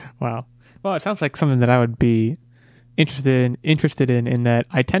 Wow. Well, it sounds like something that I would be interested in that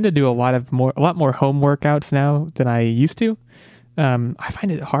I tend to do a lot more home workouts now than I used to. I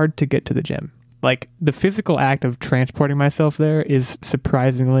find it hard to get to the gym. Like the physical act of transporting myself there is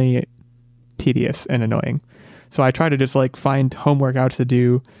surprisingly tedious and annoying. So I try to just like find home workouts to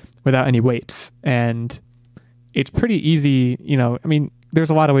do without any weights, and it's pretty easy. There's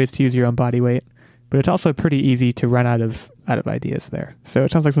a lot of ways to use your own body weight, but it's also pretty easy to run out of ideas there. So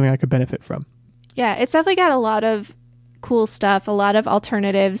it sounds like something I could benefit from. Yeah, it's definitely got a lot of cool stuff, a lot of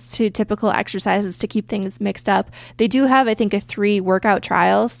alternatives to typical exercises to keep things mixed up. They do have, I think, a 3 workout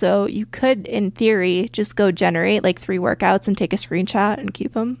trial. So you could, in theory, just go generate like 3 workouts and take a screenshot and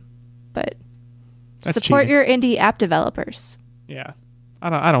keep them. But that's support cheating. Your indie app developers. Yeah.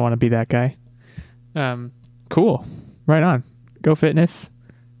 I don't want to be that guy. Cool. Right on. Go fitness.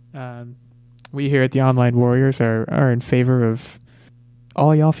 We here at the Online Warriors are in favor of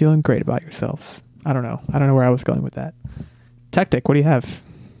all y'all feeling great about yourselves. I don't know where I was going with that. Techtic, what do you have?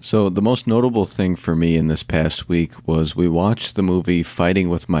 So the most notable thing for me in this past week was we watched the movie Fighting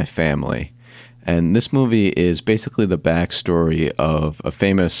with My Family. And this movie is basically the backstory of a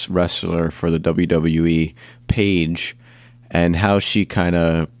famous wrestler for the WWE, Paige, and how she kind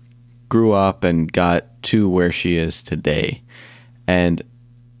of grew up and got to where she is today. And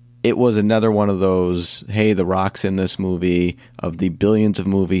it was another one of those, hey, The Rock's in this movie, of the billions of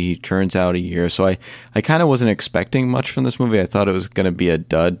movies he churns out a year. So I kind of wasn't expecting much from this movie. I thought it was going to be a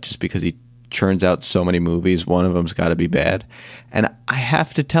dud just because he churns out so many movies. One of them's got to be bad. And I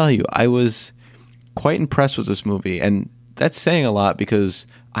have to tell you, I was quite impressed with this movie. And that's saying a lot because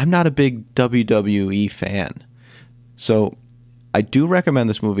I'm not a big WWE fan. So I do recommend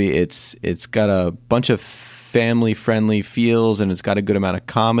this movie. It's got a bunch of family-friendly feels, and it's got a good amount of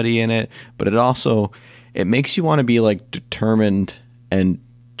comedy in it, but it makes you want to be like determined and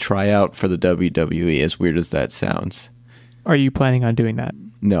try out for the WWE, as weird as that sounds. Are you planning on doing that?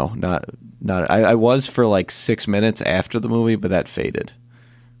 No, not. I was for like 6 minutes after the movie, but that faded.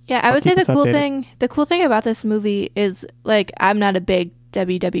 Yeah, I would say the cool thing about this movie is, like, I'm not a big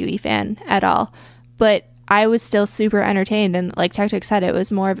WWE fan at all, but I was still super entertained, and like Techtic said, it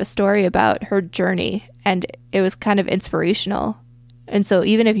was more of a story about her journey, and it was kind of inspirational. And so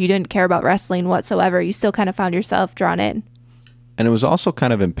even if you didn't care about wrestling whatsoever, you still kind of found yourself drawn in. And it was also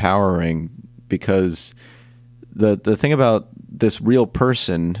kind of empowering because the thing about this real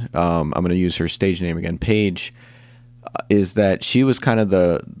person, I'm going to use her stage name again, Paige, is that she was kind of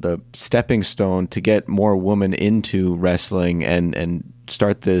the stepping stone to get more women into wrestling and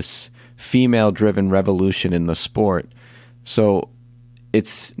start this female-driven revolution in the sport. So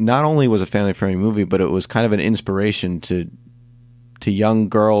it's not only was a family-friendly movie, but it was kind of an inspiration to young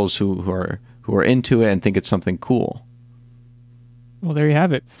girls who are into it and think it's something cool. Well, there you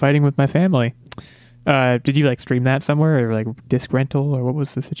have it. Fighting with my family. Did you like stream that somewhere, or like disc rental, or what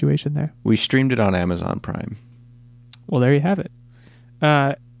was the situation there? We streamed it on Amazon Prime. Well, there you have it.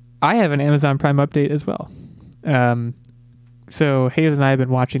 I have an Amazon Prime update as well. So Hayes and I have been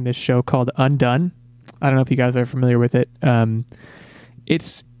watching this show called Undone. I don't know if you guys are familiar with it.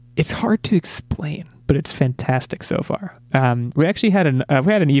 It's hard to explain, but it's fantastic so far. We actually had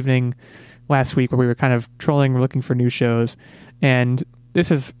an evening last week where we were kind of trolling, looking for new shows, and this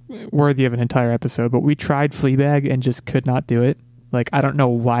is worthy of an entire episode, but we tried Fleabag and just could not do it. Like, I don't know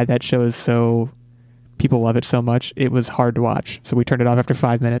why that show is so... people love it so much. It was hard to watch, so we turned it off after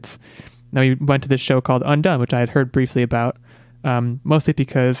 5 minutes. Now we went to this show called Undone, which I had heard briefly about, mostly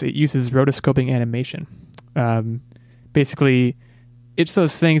because it uses rotoscoping animation. Basically, it's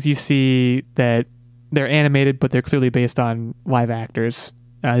those things you see that they're animated, but they're clearly based on live actors.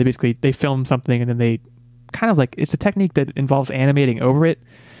 They film something and then they kind of like, it's a technique that involves animating over it.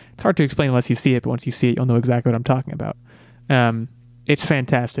 It's hard to explain unless you see it, but once you see it, you'll know exactly what I'm talking about. It's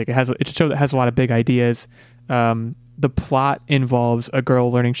fantastic. It's a show that has a lot of big ideas. The plot involves a girl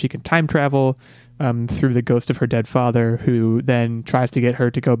learning she can time travel through the ghost of her dead father, who then tries to get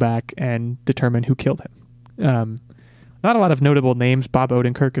her to go back and determine who killed him. Not a lot of notable names. Bob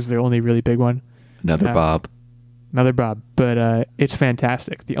Odenkirk is the only really big one. Another Bob, but it's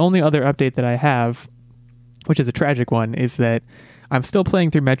fantastic. The only other update that I have, which is a tragic one, is that I'm still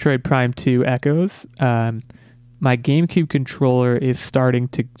playing through Metroid Prime 2 Echoes. My GameCube controller is starting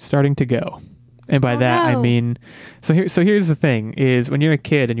to go. And by I mean, so here's the thing, is when you're a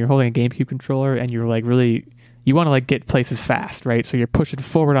kid and you're holding a GameCube controller and you're like really, you want to like get places fast, right? So you're pushing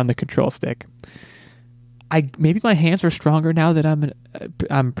forward on the control stick. Maybe my hands are stronger now that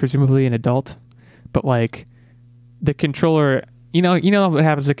I'm presumably an adult, but like the controller, you know what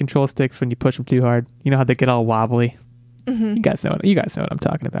happens to control sticks when you push them too hard? You know how they get all wobbly? Mm-hmm. You guys know what I'm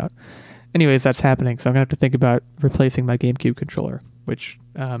talking about. Anyways, that's happening, so I'm gonna have to think about replacing my GameCube controller, which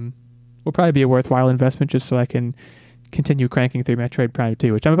will probably be a worthwhile investment just so I can continue cranking through Metroid Prime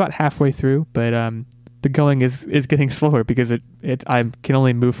 2, which I'm about halfway through, but the going is getting slower because I can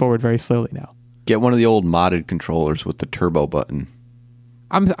only move forward very slowly now. Get one of the old modded controllers with the turbo button.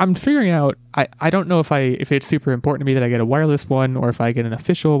 I'm figuring out. I don't know if it's super important to me that I get a wireless one or if I get an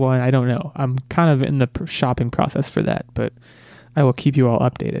official one. I don't know. I'm kind of in the shopping process for that, but I will keep you all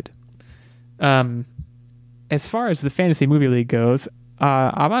updated. As far as the Fantasy Movie League goes,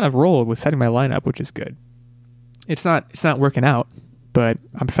 I'm on a roll with setting my lineup, which is good. It's not working out, but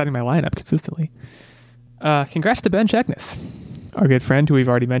I'm setting my lineup consistently. Congrats to Ben Checkness, our good friend who we've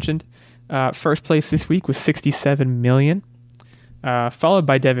already mentioned. First place this week was 67 million, followed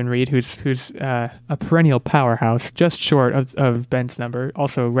by Devin Reed, who's a perennial powerhouse, just short of Ben's number,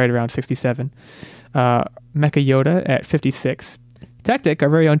 also right around 67. Mecha Yoda at 56. Techtic, our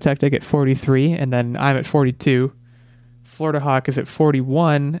very own Techtic, at 43, and then I'm at 42. Florida Hawk is at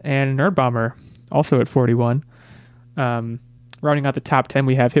 41, and Nerdbomber also at 41. Rounding out the top 10,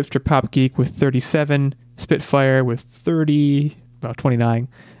 we have Hipster Pop Geek with 37, Spitfire with 29,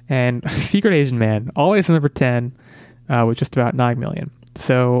 and Secret Asian Man, always number 10, with just about 9 million.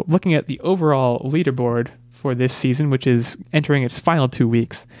 So looking at the overall leaderboard for this season, which is entering its final 2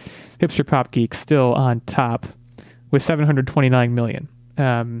 weeks, Hipster Pop Geek still on top with 729 million.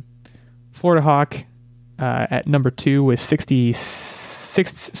 Florida Hawk at number 2 with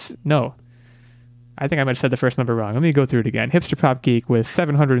 66. No, I think I might have said the first number wrong. Let me go through it again. Hipster Pop Geek with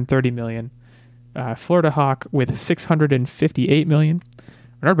 730 million. Florida Hawk with 658 million.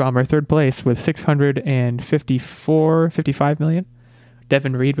 Nerdbomber third place with 55 million.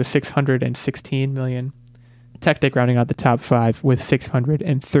 Devin Reed with 616 million. Techtic rounding out the top 5 with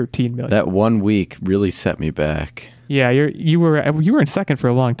 613 million. That 1 week really set me back. Yeah, you were in second for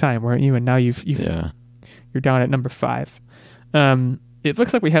a long time, weren't you? And now you're down at number 5. It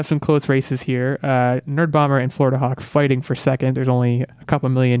looks like we have some close races here. Nerdbomber and Florida Hawk fighting for second. There's only a couple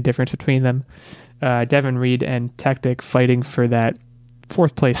million difference between them. Devin Reed and Techtic fighting for that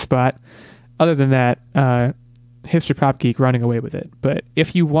 4th place spot. Other than that, Hipster Pop Geek running away with it. But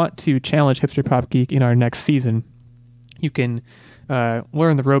if you want to challenge Hipster Pop Geek in our next season, you can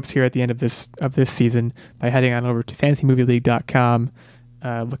learn the ropes here at the end of this season by heading on over to fantasymovieleague.com,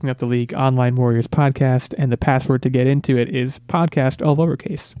 looking up the League Online Warriors podcast, and the password to get into it is podcast all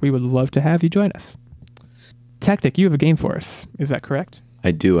lowercase. We would love to have you join us. Techtic, you have a game for us. Is that correct?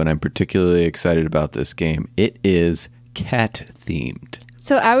 I do, and I'm particularly excited about this game. It is cat themed.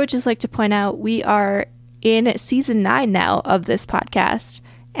 So I would just like to point out we are in season 9 now of this podcast,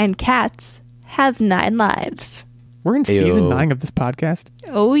 and cats have 9 lives. We're in season 9 of this podcast.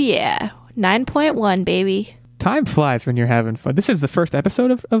 Oh yeah, 9.1, baby. Time flies when you're having fun. This is the first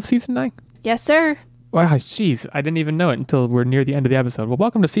episode of season 9? Yes, sir. Wow, jeez, I didn't even know it until we're near the end of the episode. Well,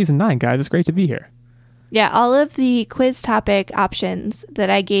 welcome to season 9, guys. It's great to be here. Yeah, all of the quiz topic options that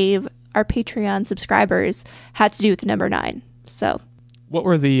I gave our Patreon subscribers had to do with the number 9. So, what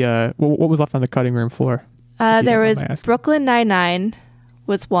were the what was left on the cutting room floor? There was Brooklyn Nine-Nine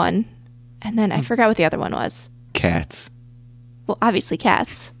was one, and then I forgot what the other one was. Cats. Well, obviously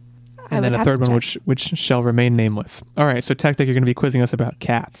cats. And then a third one, which shall remain nameless. All right, so Techtic, you're going to be quizzing us about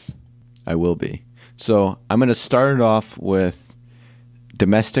cats. I will be. So I'm going to start it off with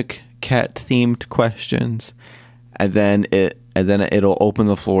domestic cat-themed questions, and then it'll open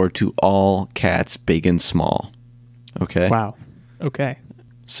the floor to all cats, big and small. Okay? Wow. Okay.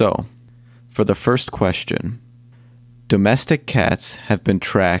 So, for the first question, domestic cats have been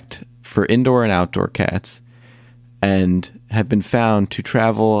tracked for indoor and outdoor cats and have been found to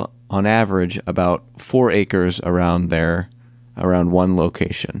travel on average about 4 acres around one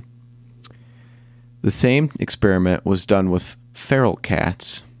location. The same experiment was done with feral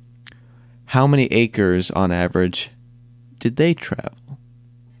cats. How many acres on average did they travel?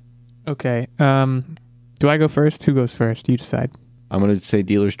 Okay. Do I go first? Who goes first? You decide. I'm going to say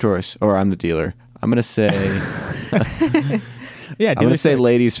dealer's choice, or I'm the dealer. I'm going to say yeah, I'm going to say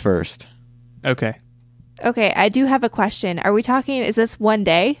ladies first. Okay. Okay, I do have a question. Are we talking, is this one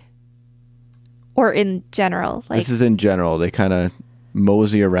day? Or in general? This is in general. They kind of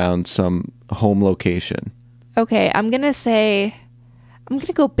mosey around some home location. Okay, I'm going to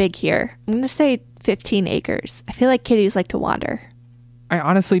go big here. I'm going to say 15 acres. I feel like kitties like to wander.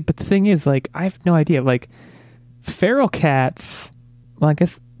 But the thing is, I have no idea. Feral cats, well, I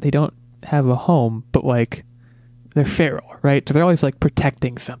guess they don't have a home, but, they're feral, right? So they're always,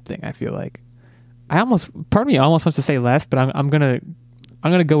 protecting something, I feel like. Part of me almost wants to say less, but I'm gonna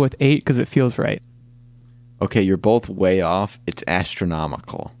go with 8 because it feels right. Okay, you're both way off. It's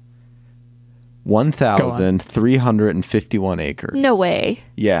astronomical. 1,351 acres. No way.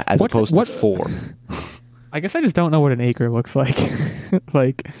 Yeah, opposed to 4. I guess I just don't know what an acre looks like.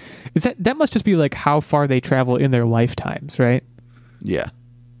 Is that must just be how far they travel in their lifetimes, right? Yeah.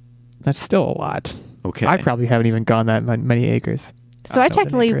 That's still a lot. Okay. I probably haven't even gone that many acres. So I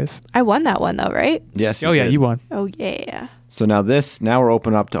won that one though, right? Yes. Yeah, you won. Oh yeah. So now we're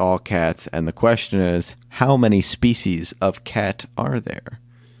open up to all cats, and the question is, how many species of cat are there?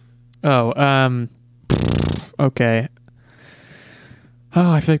 Oh, okay.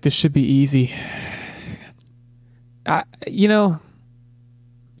 Oh, I feel like this should be easy. I'm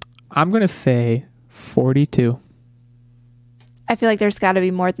going to say 42. I feel like there's got to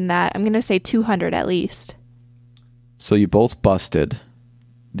be more than that. I'm going to say 200 at least. So you both busted.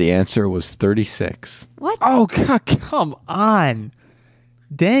 The answer was 36. What? Oh, God, come on.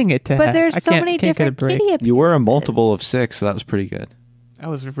 Dang it. But there's so many different kitty appearances. You were a multiple of 6, so that was pretty good. I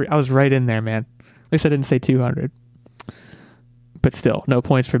was right in there, man. At least I didn't say 200. But still, no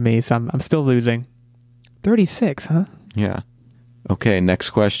points for me, so I'm still losing. 36, huh? Yeah. Okay, next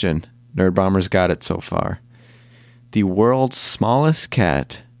question. Nerdbomber's got it so far. The world's smallest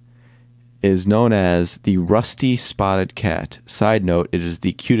cat is known as the rusty spotted cat. Side note, it is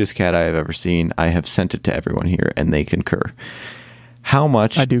the cutest cat I have ever seen. I have sent it to everyone here, and they concur. How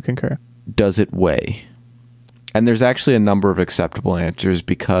much I do concur. Does it weigh? And there's actually a number of acceptable answers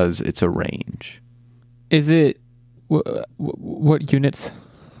because it's a range. Is it... what units?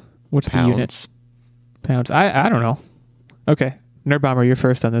 What's Pounds. The units? Pounds. I don't know. Okay. Nerdbomber, you're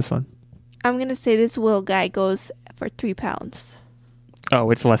first on this one. I'm going to say this Will guy goes for 3 pounds. Oh,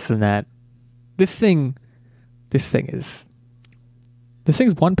 it's less than that. This thing's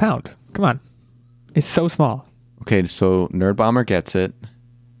 1 pound. Come on. It's so small. Okay, so Nerdbomber gets it.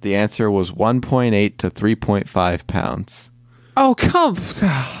 The answer was 1.8 to 3.5 pounds. Oh, come.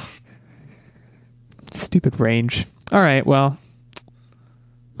 Stupid range. All right, well.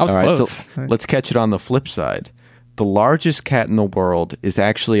 I was close. So let's catch it on the flip side. The largest cat in the world is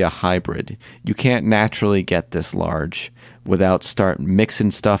actually a hybrid. You can't naturally get this large without start mixing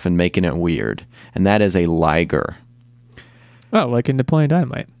stuff and making it weird. And that is a liger. Oh, like in Napoleon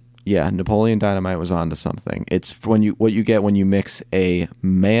Dynamite. Yeah, Napoleon Dynamite was onto something. It's what you get when you mix a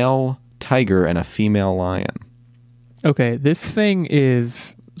male tiger and a female lion. Okay, this thing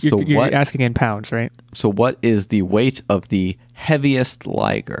is... You're asking in pounds, right? So what is the weight of the heaviest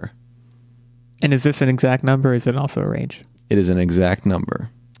liger? And is this an exact number or is it also a range? It is an exact number.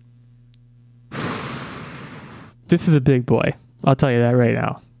 This is a big boy. I'll tell you that right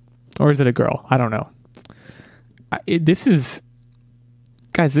now. Or is it a girl? I don't know. This is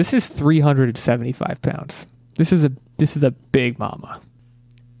 375 pounds. This is a big mama.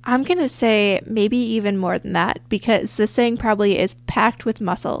 I'm going to say maybe even more than that because this thing probably is packed with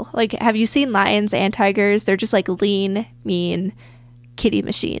muscle. Like, have you seen lions and tigers? They're just like lean, mean kitty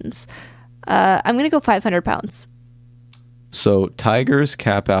machines. I'm going to go 500 pounds. So tigers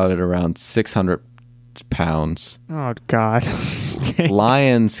cap out at around 600 pounds. Oh, God.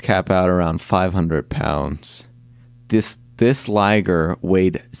 Lions cap out around 500 pounds. This liger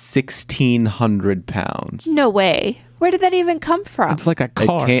weighed 1,600 pounds. No way. Where did that even come from? It's like a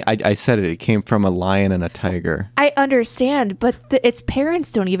car. I said it. It came from a lion and a tiger. I understand, but its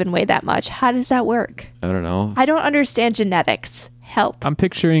parents don't even weigh that much. How does that work? I don't know. I don't understand genetics. Help. I'm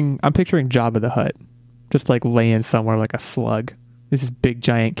picturing Jabba the Hutt, just like laying somewhere like a slug. This is big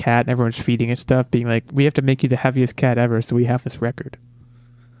giant cat, and everyone's feeding it stuff, being like, "We have to make you the heaviest cat ever, so we have this record."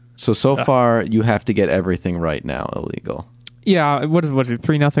 So far, you have to get everything right now, Illeagle. Yeah. What is it?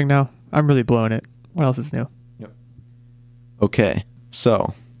 3-0 now. I'm really blowing it. What else is new? Okay,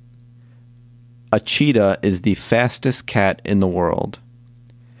 so a cheetah is the fastest cat in the world.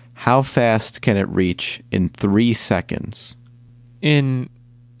 How fast can it reach in 3 seconds?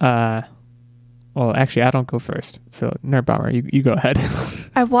 Well, actually, I don't go first. So, Nerdbomber, you go ahead.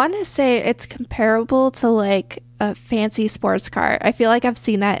 I want to say it's comparable to like a fancy sports car. I feel like I've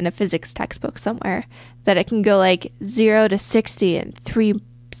seen that in a physics textbook somewhere, that it can go like 0 to 60 in 3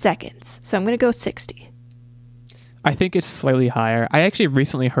 seconds. So I'm going to go 60. I think it's slightly higher. I actually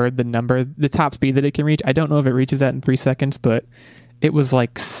recently heard the top speed that it can reach. I don't know if it reaches that in 3 seconds, but it was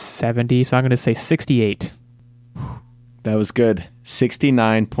like 70. So I'm going to say 68. That was good.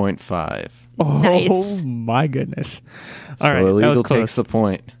 69.5. Oh, nice. My goodness. All right. Illeagle takes the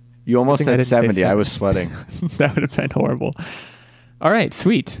point. You almost said 70. I was sweating. That would have been horrible. All right.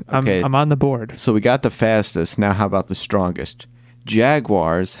 Sweet. Okay. I'm on the board. So we got the fastest. Now how about the strongest?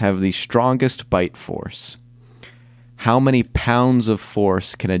 Jaguars have the strongest bite force. How many pounds of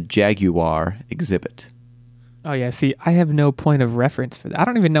force can a jaguar exhibit? Oh, yeah. See, I have no point of reference for that. I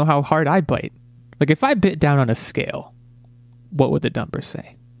don't even know how hard I bite. Like, if I bit down on a scale, what would the numbers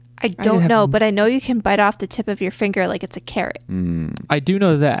say? I don't know, but I know you can bite off the tip of your finger like it's a carrot. I do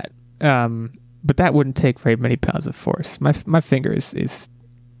know that. But that wouldn't take very many pounds of force. My finger is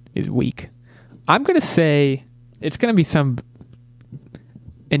weak. I'm going to say it's going to be some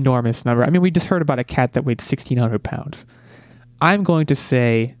enormous number. I mean, we just heard about a cat that weighed 1,600 pounds. I'm going to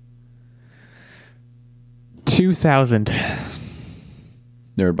say 2,000.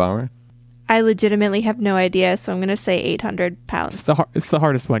 Nerdbomber? I legitimately have no idea, so I'm going to say 800 pounds. It's the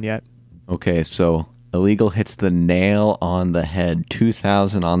hardest one yet. Okay, so Illeagle hits the nail on the head.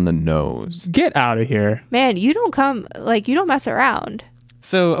 2,000 on the nose. Get out of here. Man, you don't mess around.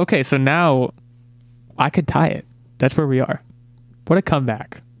 So now I could tie it. That's where we are. What a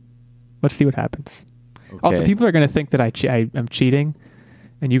comeback. Let's see what happens. Okay. Also, people are going to think that I'm cheating,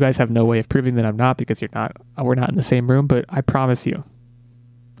 and you guys have no way of proving that I'm not because we're not in the same room, but I promise you,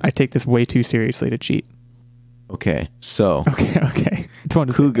 I take this way too seriously to cheat. Okay, so Okay.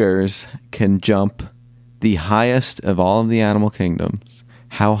 Cougars can jump the highest of all of the animal kingdoms.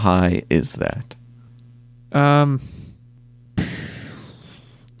 How high is that? Oh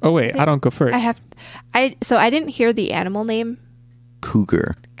wait, I don't go first. So I didn't hear the animal name.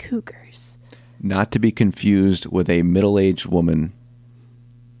 Cougar. Cougars. Not to be confused with a middle-aged woman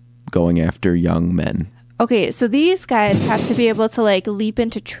going after young men. Okay, so these guys have to be able to like leap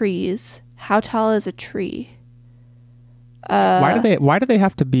into trees. How tall is a tree? Why do they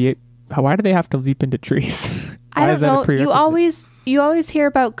have to leap into trees? I don't know. You always hear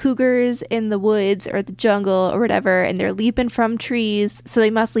about cougars in the woods or the jungle or whatever, and they're leaping from trees, so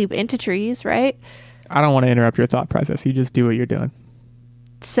they must leap into trees, right? I don't want to interrupt your thought process. You just do what you're doing.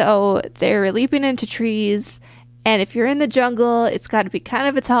 So they're leaping into trees, And if you're in the jungle, it's got to be kind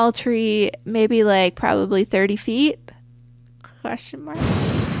of a tall tree, maybe like probably 30 feet? Question mark.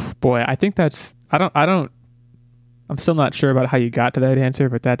 Boy, I think that's... I'm still not sure about how you got to that answer,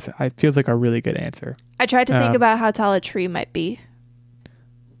 but it feels like a really good answer. I tried to think about how tall a tree might be.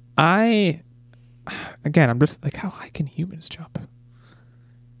 I'm just like, how high can humans jump?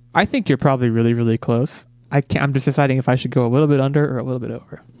 I think you're probably really, really close. I'm just deciding if I should go a little bit under or a little bit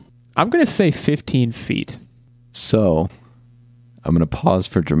over. I'm going to say 15 feet. So, I'm going to pause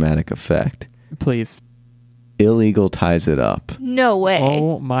for dramatic effect. Please. Illeagle ties it up. No way.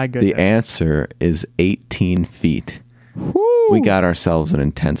 Oh my goodness. The answer is 18 feet. Woo! We got ourselves an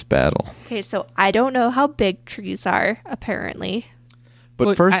intense battle. Okay, so I don't know how big trees are, apparently. But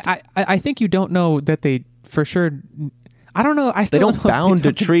Well, first, I think you don't know that they for sure. I don't know. they don't bound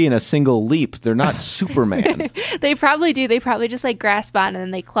a tree in a single leap. They're not Superman. They probably do. They probably just like grasp on and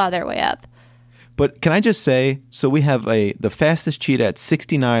then they claw their way up. But can I just say, so we have the fastest cheetah at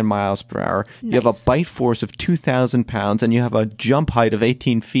 69 miles per hour. You have a Nice. bite force of 2,000 pounds, and you have a jump height of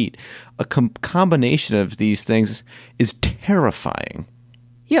 18 feet. A combination of these things is terrifying.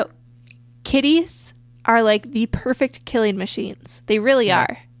 Yo, kitties are like the perfect killing machines. They really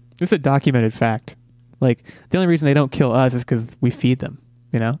are. This is a documented fact. Like, the only reason they don't kill us is because we feed them,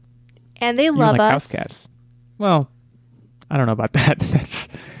 you know? And they Even love like us. house cats. Well, I don't know about that.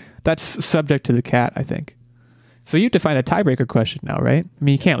 That's subject to the cat, I think. So you have to find a tiebreaker question now, right? I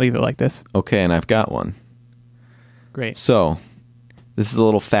mean, you can't leave it like this. Okay, and I've got one. Great. So, this is a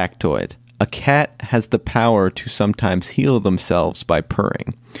little factoid. A cat has the power to sometimes heal themselves by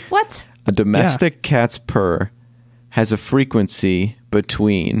purring. What? A domestic cat's purr has a frequency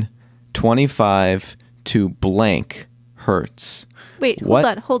between 25 to blank hertz. Wait,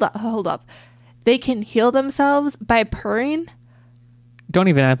 What? hold up. They can heal themselves by purring? Don't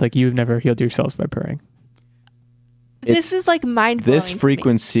even act like you've never healed yourselves by purring. This is like mind-blowing. This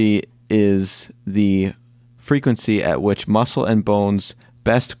frequency is the frequency at which muscle and bones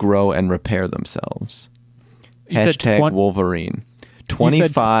best grow and repair themselves. You said Hashtag Wolverine.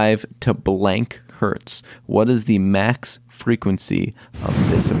 25 to blank hertz. What is the max frequency of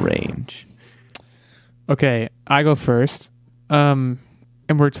this range? Okay, I go first. And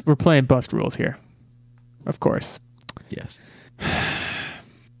we're playing bust rules here. Of course. Yes.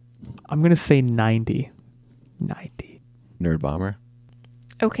 I'm going to say 90. 90. Nerdbomber.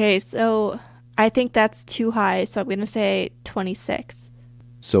 Okay, so I think that's too high, so I'm going to say 26.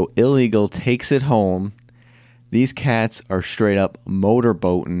 So Illeagle takes it home. These cats are straight up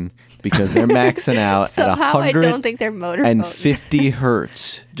motorboating because they're maxing out at Somehow I don't think they're motorboating. 150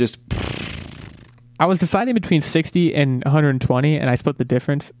 hertz. Just I was deciding between 60 and 120, and I split the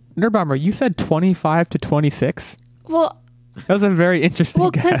difference. Nerdbomber, you said 25 to 26? Well, That was a very interesting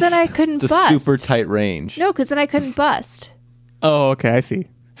because guess. then I couldn't it's a bust. super tight range. No, because then I couldn't bust. Oh, okay, I see.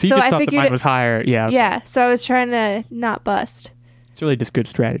 So you So just I thought the figured mine it- was higher. Yeah. Okay. Yeah, so I was trying to not bust. It's really just good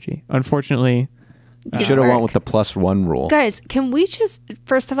strategy. Unfortunately, You should have went with the +1 rule. Guys, can we just,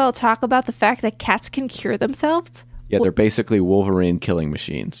 first of all, talk about the fact that cats can cure themselves? Yeah, they're basically Wolverine killing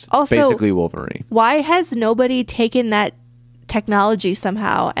machines. Also- basically Wolverine. Why has nobody taken that technology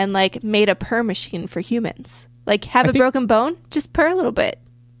somehow and like made a purr machine for humans? Like have a broken bone, just purr a little bit.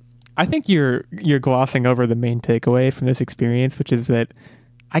 I think you're glossing over the main takeaway from this experience, which is that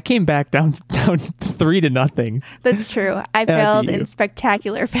I came back down 3-0. That's true. I beat failed you. in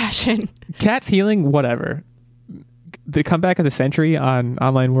spectacular fashion. Cats healing, whatever. The comeback of the century on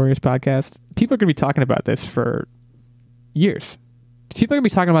Online Warriors podcast. People are going to be talking about this for years. People are going to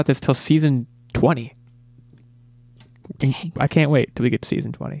be talking about this till season 20. Dang. I can't wait till we get to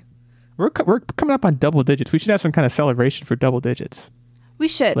season 20. We're coming up on double digits. We should have some kind of celebration for double digits. We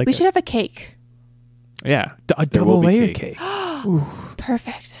should. Like We should have a cake. Yeah, a There will double be layer cake. cake.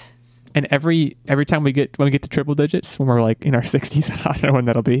 Perfect. And every time when we get to triple digits, when we're like in our 60s, I don't know when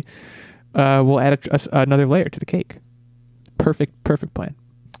that'll be. We'll add another layer to the cake. Perfect plan.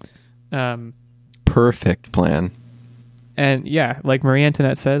 Perfect plan. And yeah, like Marie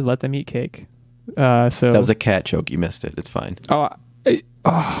Antoinette said, let them eat cake. So That was a cat joke. You missed it. It's fine.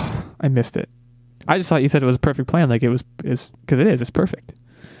 I missed it. I just thought you said it was a perfect plan. Like it's because it is. It's perfect.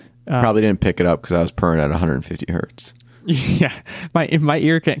 Probably didn't pick it up because I was purring at 150 hertz. Yeah, my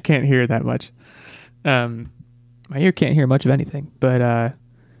ear can't hear that much. My ear can't hear much of anything. But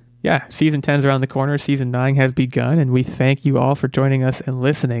yeah, season 10 is around the corner. Season 9 has begun, and we thank you all for joining us and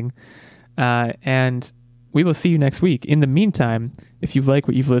listening. And we will see you next week. In the meantime, if you like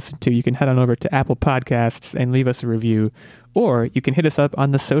what you've listened to, you can head on over to Apple Podcasts and leave us a review, or you can hit us up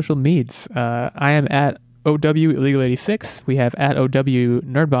on the social medias. I am at OW Illeagle86. We have at OW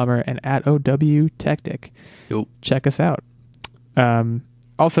Nerdbomber and at OW Techtic. Yo. Check us out.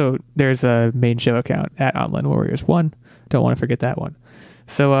 Also, there's a main show account at Online Warriors 1. Don't want to forget that one.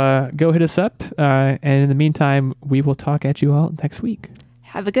 So go hit us up. And in the meantime, we will talk at you all next week.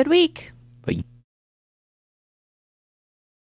 Have a good week.